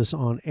to say this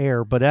on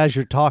air, but as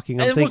you're talking,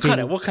 I'm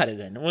thinking we'll cut it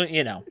in.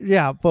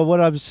 Yeah, but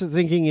what I'm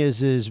thinking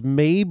is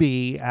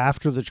maybe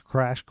after the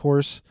crash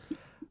course,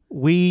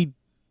 we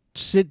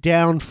sit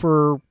down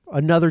for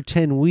another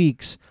 10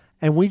 weeks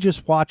and we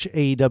just watch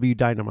AEW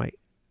Dynamite.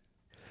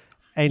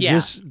 And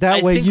just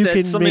that way you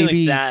can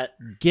maybe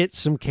get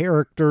some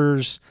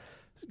characters,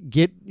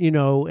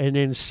 and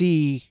then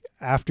see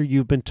after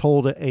you've been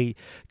told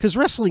because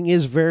wrestling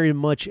is very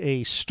much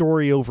a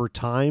story over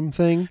time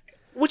thing.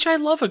 Which I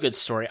love a good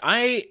story.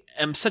 I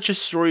am such a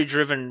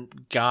story-driven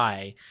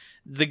guy.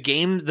 The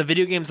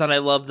video games that I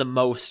love the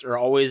most are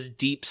always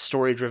deep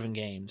story-driven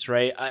games,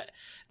 right?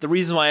 The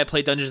reason why I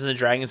play Dungeons and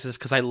Dragons is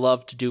because I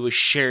love to do a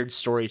shared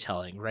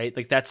storytelling, right?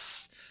 Like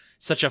that's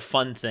such a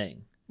fun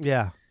thing.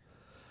 Yeah.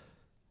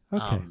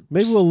 Okay,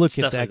 maybe we'll look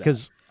at that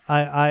because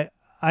I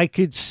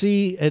could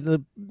see,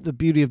 and the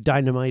beauty of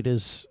Dynamite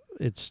is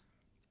it's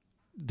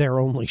their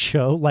only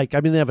show. Like,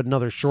 I mean, they have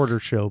another shorter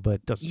show, but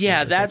it doesn't.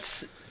 Yeah, matter.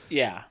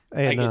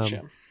 I get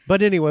you.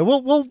 But anyway,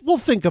 we'll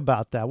think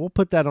about that. We'll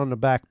put that on the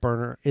back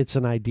burner. It's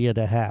an idea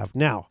to have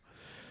now.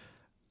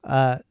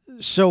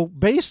 So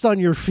based on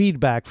your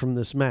feedback from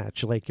this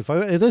match, like if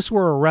this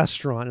were a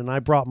restaurant and I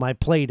brought my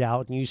plate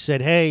out and you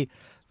said, "Hey,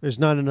 there's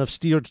not enough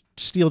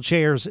steel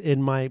chairs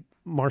in my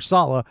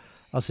Marsala,"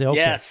 I'll say, okay,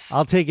 yes,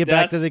 I'll take it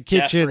back to the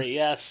kitchen. Jeffrey,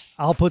 yes.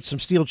 I'll put some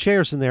steel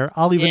chairs in there.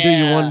 I'll even do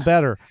you one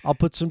better. I'll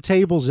put some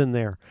tables in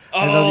there.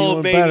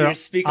 Oh, baby, you're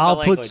speaking I'll my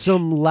language. put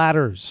some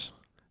ladders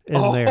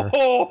in there.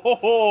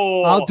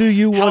 I'll do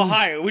you one. How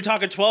high? Are we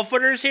talking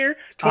 12-footers here?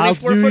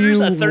 24-footers?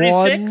 A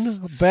 36?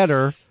 One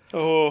better.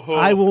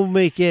 I will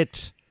make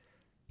it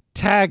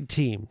tag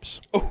teams.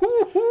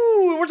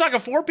 We're talking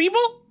 4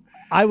 people?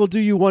 I will do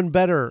you one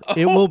better.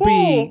 It will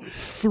be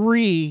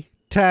 3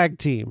 tag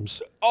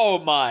teams. Oh,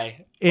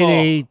 my. In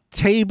a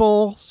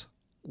tables,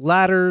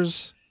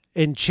 ladders,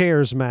 and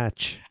chairs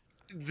match.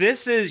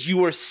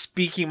 You are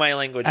speaking my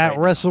language at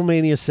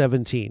WrestleMania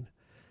 17.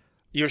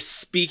 You're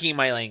speaking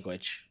my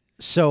language.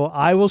 So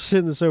I will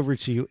send this over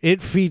to you.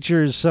 It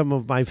features some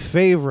of my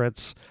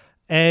favorites,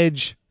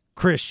 Edge,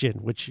 Christian,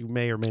 which you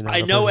may or may not.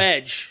 I know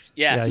Edge.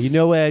 Yes. Yeah, you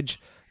know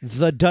Edge.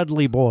 The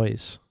Dudley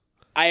Boys.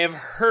 I have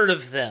heard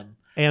of them.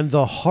 And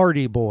the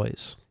Hardy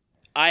Boys.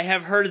 I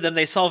have heard of them.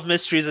 They solve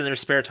mysteries in their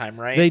spare time,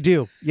 right? They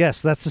do. Yes,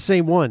 that's the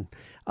same one.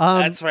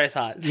 That's what I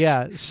thought.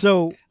 Yeah,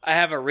 so I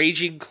have a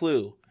raging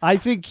clue. I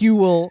think you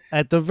will,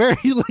 at the very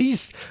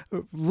least,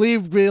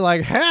 leave me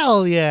like,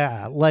 hell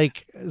yeah.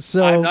 Like,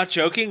 so I'm not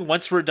joking.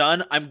 Once we're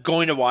done, I'm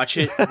going to watch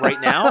it right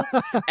now,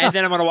 and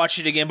then I'm going to watch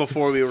it again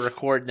before we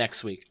record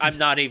next week. I'm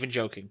not even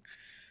joking.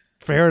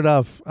 Fair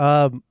enough.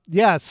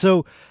 Yeah,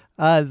 so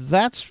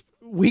that's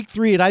week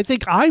 3, and I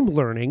think I'm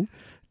learning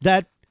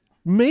that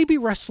maybe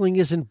wrestling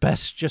isn't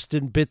best just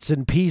in bits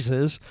and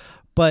pieces,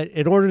 but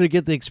in order to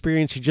get the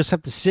experience, you just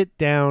have to sit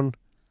down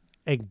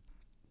and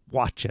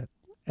watch it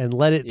and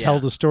let it tell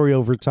the story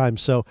over time.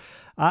 So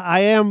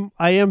I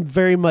am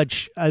very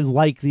much, I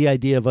like the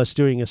idea of us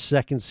doing a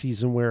second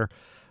season where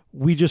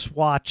we just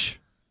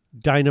watch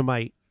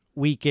Dynamite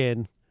week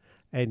in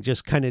and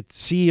just kind of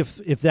see if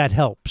that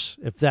helps,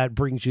 if that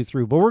brings you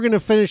through. But we're going to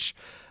finish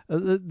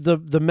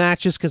the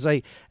matches because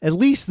at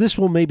least this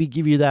will maybe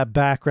give you that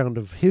background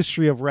of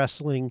history of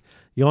wrestling.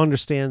 You'll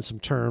understand some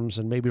terms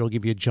and maybe it'll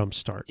give you a jump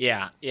start.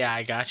 Yeah,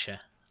 I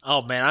gotcha.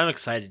 Oh man, I'm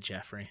excited,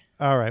 Jeffrey.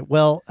 All right.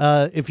 Well,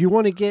 if you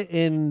want to get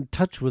in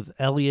touch with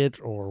Elliot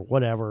or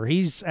whatever,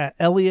 he's at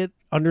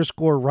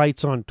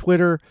Elliot_writes on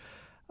Twitter.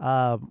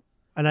 And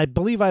I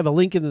believe I have a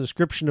link in the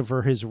description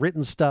for his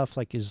written stuff,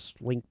 like his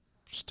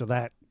links to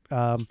that.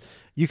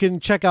 You can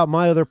check out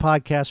my other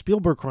podcast,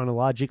 Spielberg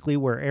Chronologically,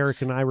 where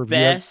Eric and I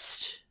review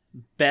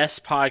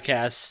best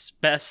podcast,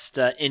 best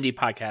indie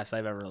podcast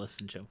I've ever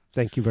listened to.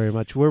 Thank you very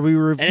much. Where we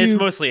review, and it's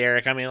mostly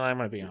Eric. I mean, I'm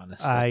going to be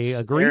honest. I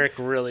agree. Eric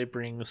really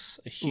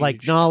brings a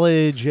huge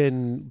knowledge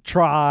and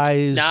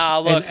tries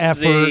and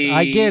effort.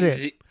 I get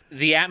it.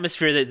 The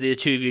atmosphere that the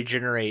two of you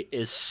generate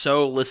is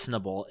so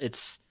listenable.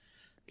 It's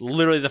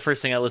literally the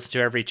first thing I listen to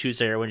every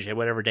Tuesday or Wednesday,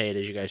 whatever day it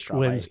is you guys drop.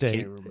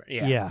 Wednesday.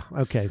 Yeah.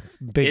 Okay.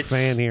 Big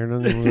fan here.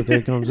 None of the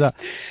day comes up.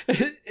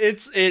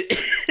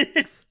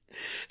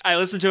 I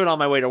listen to it on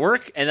my way to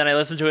work, and then I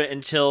listen to it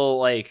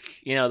until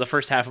the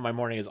first half of my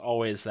morning is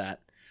always that.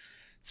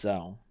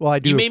 So, well, I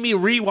do. You made me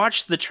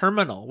rewatch The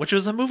Terminal, which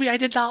was a movie I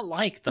did not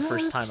like the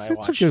first time I watched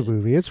it. It's a good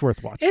movie. It's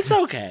worth watching. It's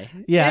okay.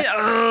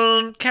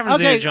 Yeah. Kevin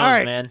Zeta-Jones,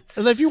 right. man.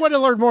 If you want to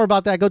learn more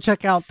about that, go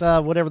check out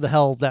whatever the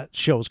hell that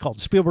show is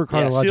called, Spielberg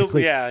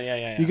Chronologically.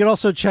 Yeah. You can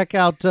also check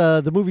out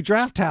the movie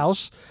Draft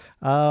House,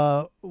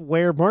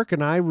 where Mark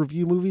and I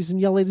review movies and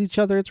yell at each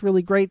other. It's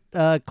really great.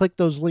 Click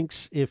those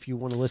links if you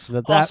want to listen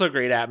to that. Also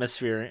great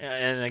atmosphere.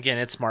 And again,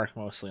 it's Mark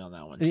mostly on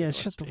that one, too. Yeah,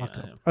 shut the fuck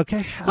up.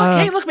 Okay.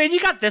 Hey, look, man, you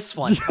got this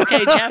one.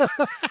 Okay, Jeff?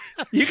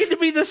 You get to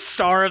be the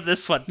star of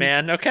this one,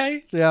 man,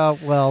 okay? Yeah,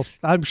 well,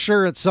 I'm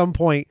sure at some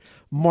point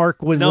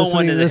Mark, when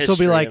listening to this, will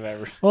be like,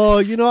 oh,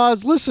 I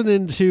was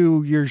listening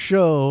to your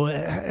show.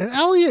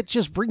 Elliot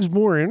just brings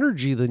more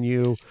energy than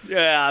you.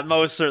 Yeah,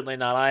 most certainly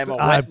not. I am a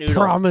wet noodle.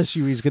 I promise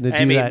you he's going to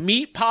do that.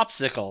 Meat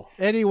popsicle.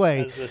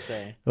 Anyway, as they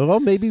say.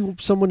 Well, maybe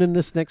someone in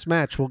this next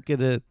match will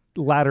get a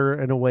ladder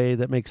in a way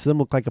that makes them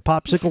look like a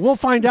popsicle. We'll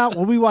find out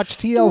when we watch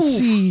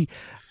TLC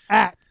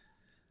at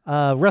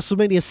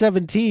WrestleMania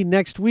 17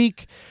 next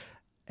week,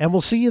 and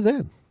we'll see you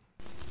then.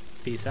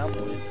 Peace out,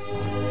 boys.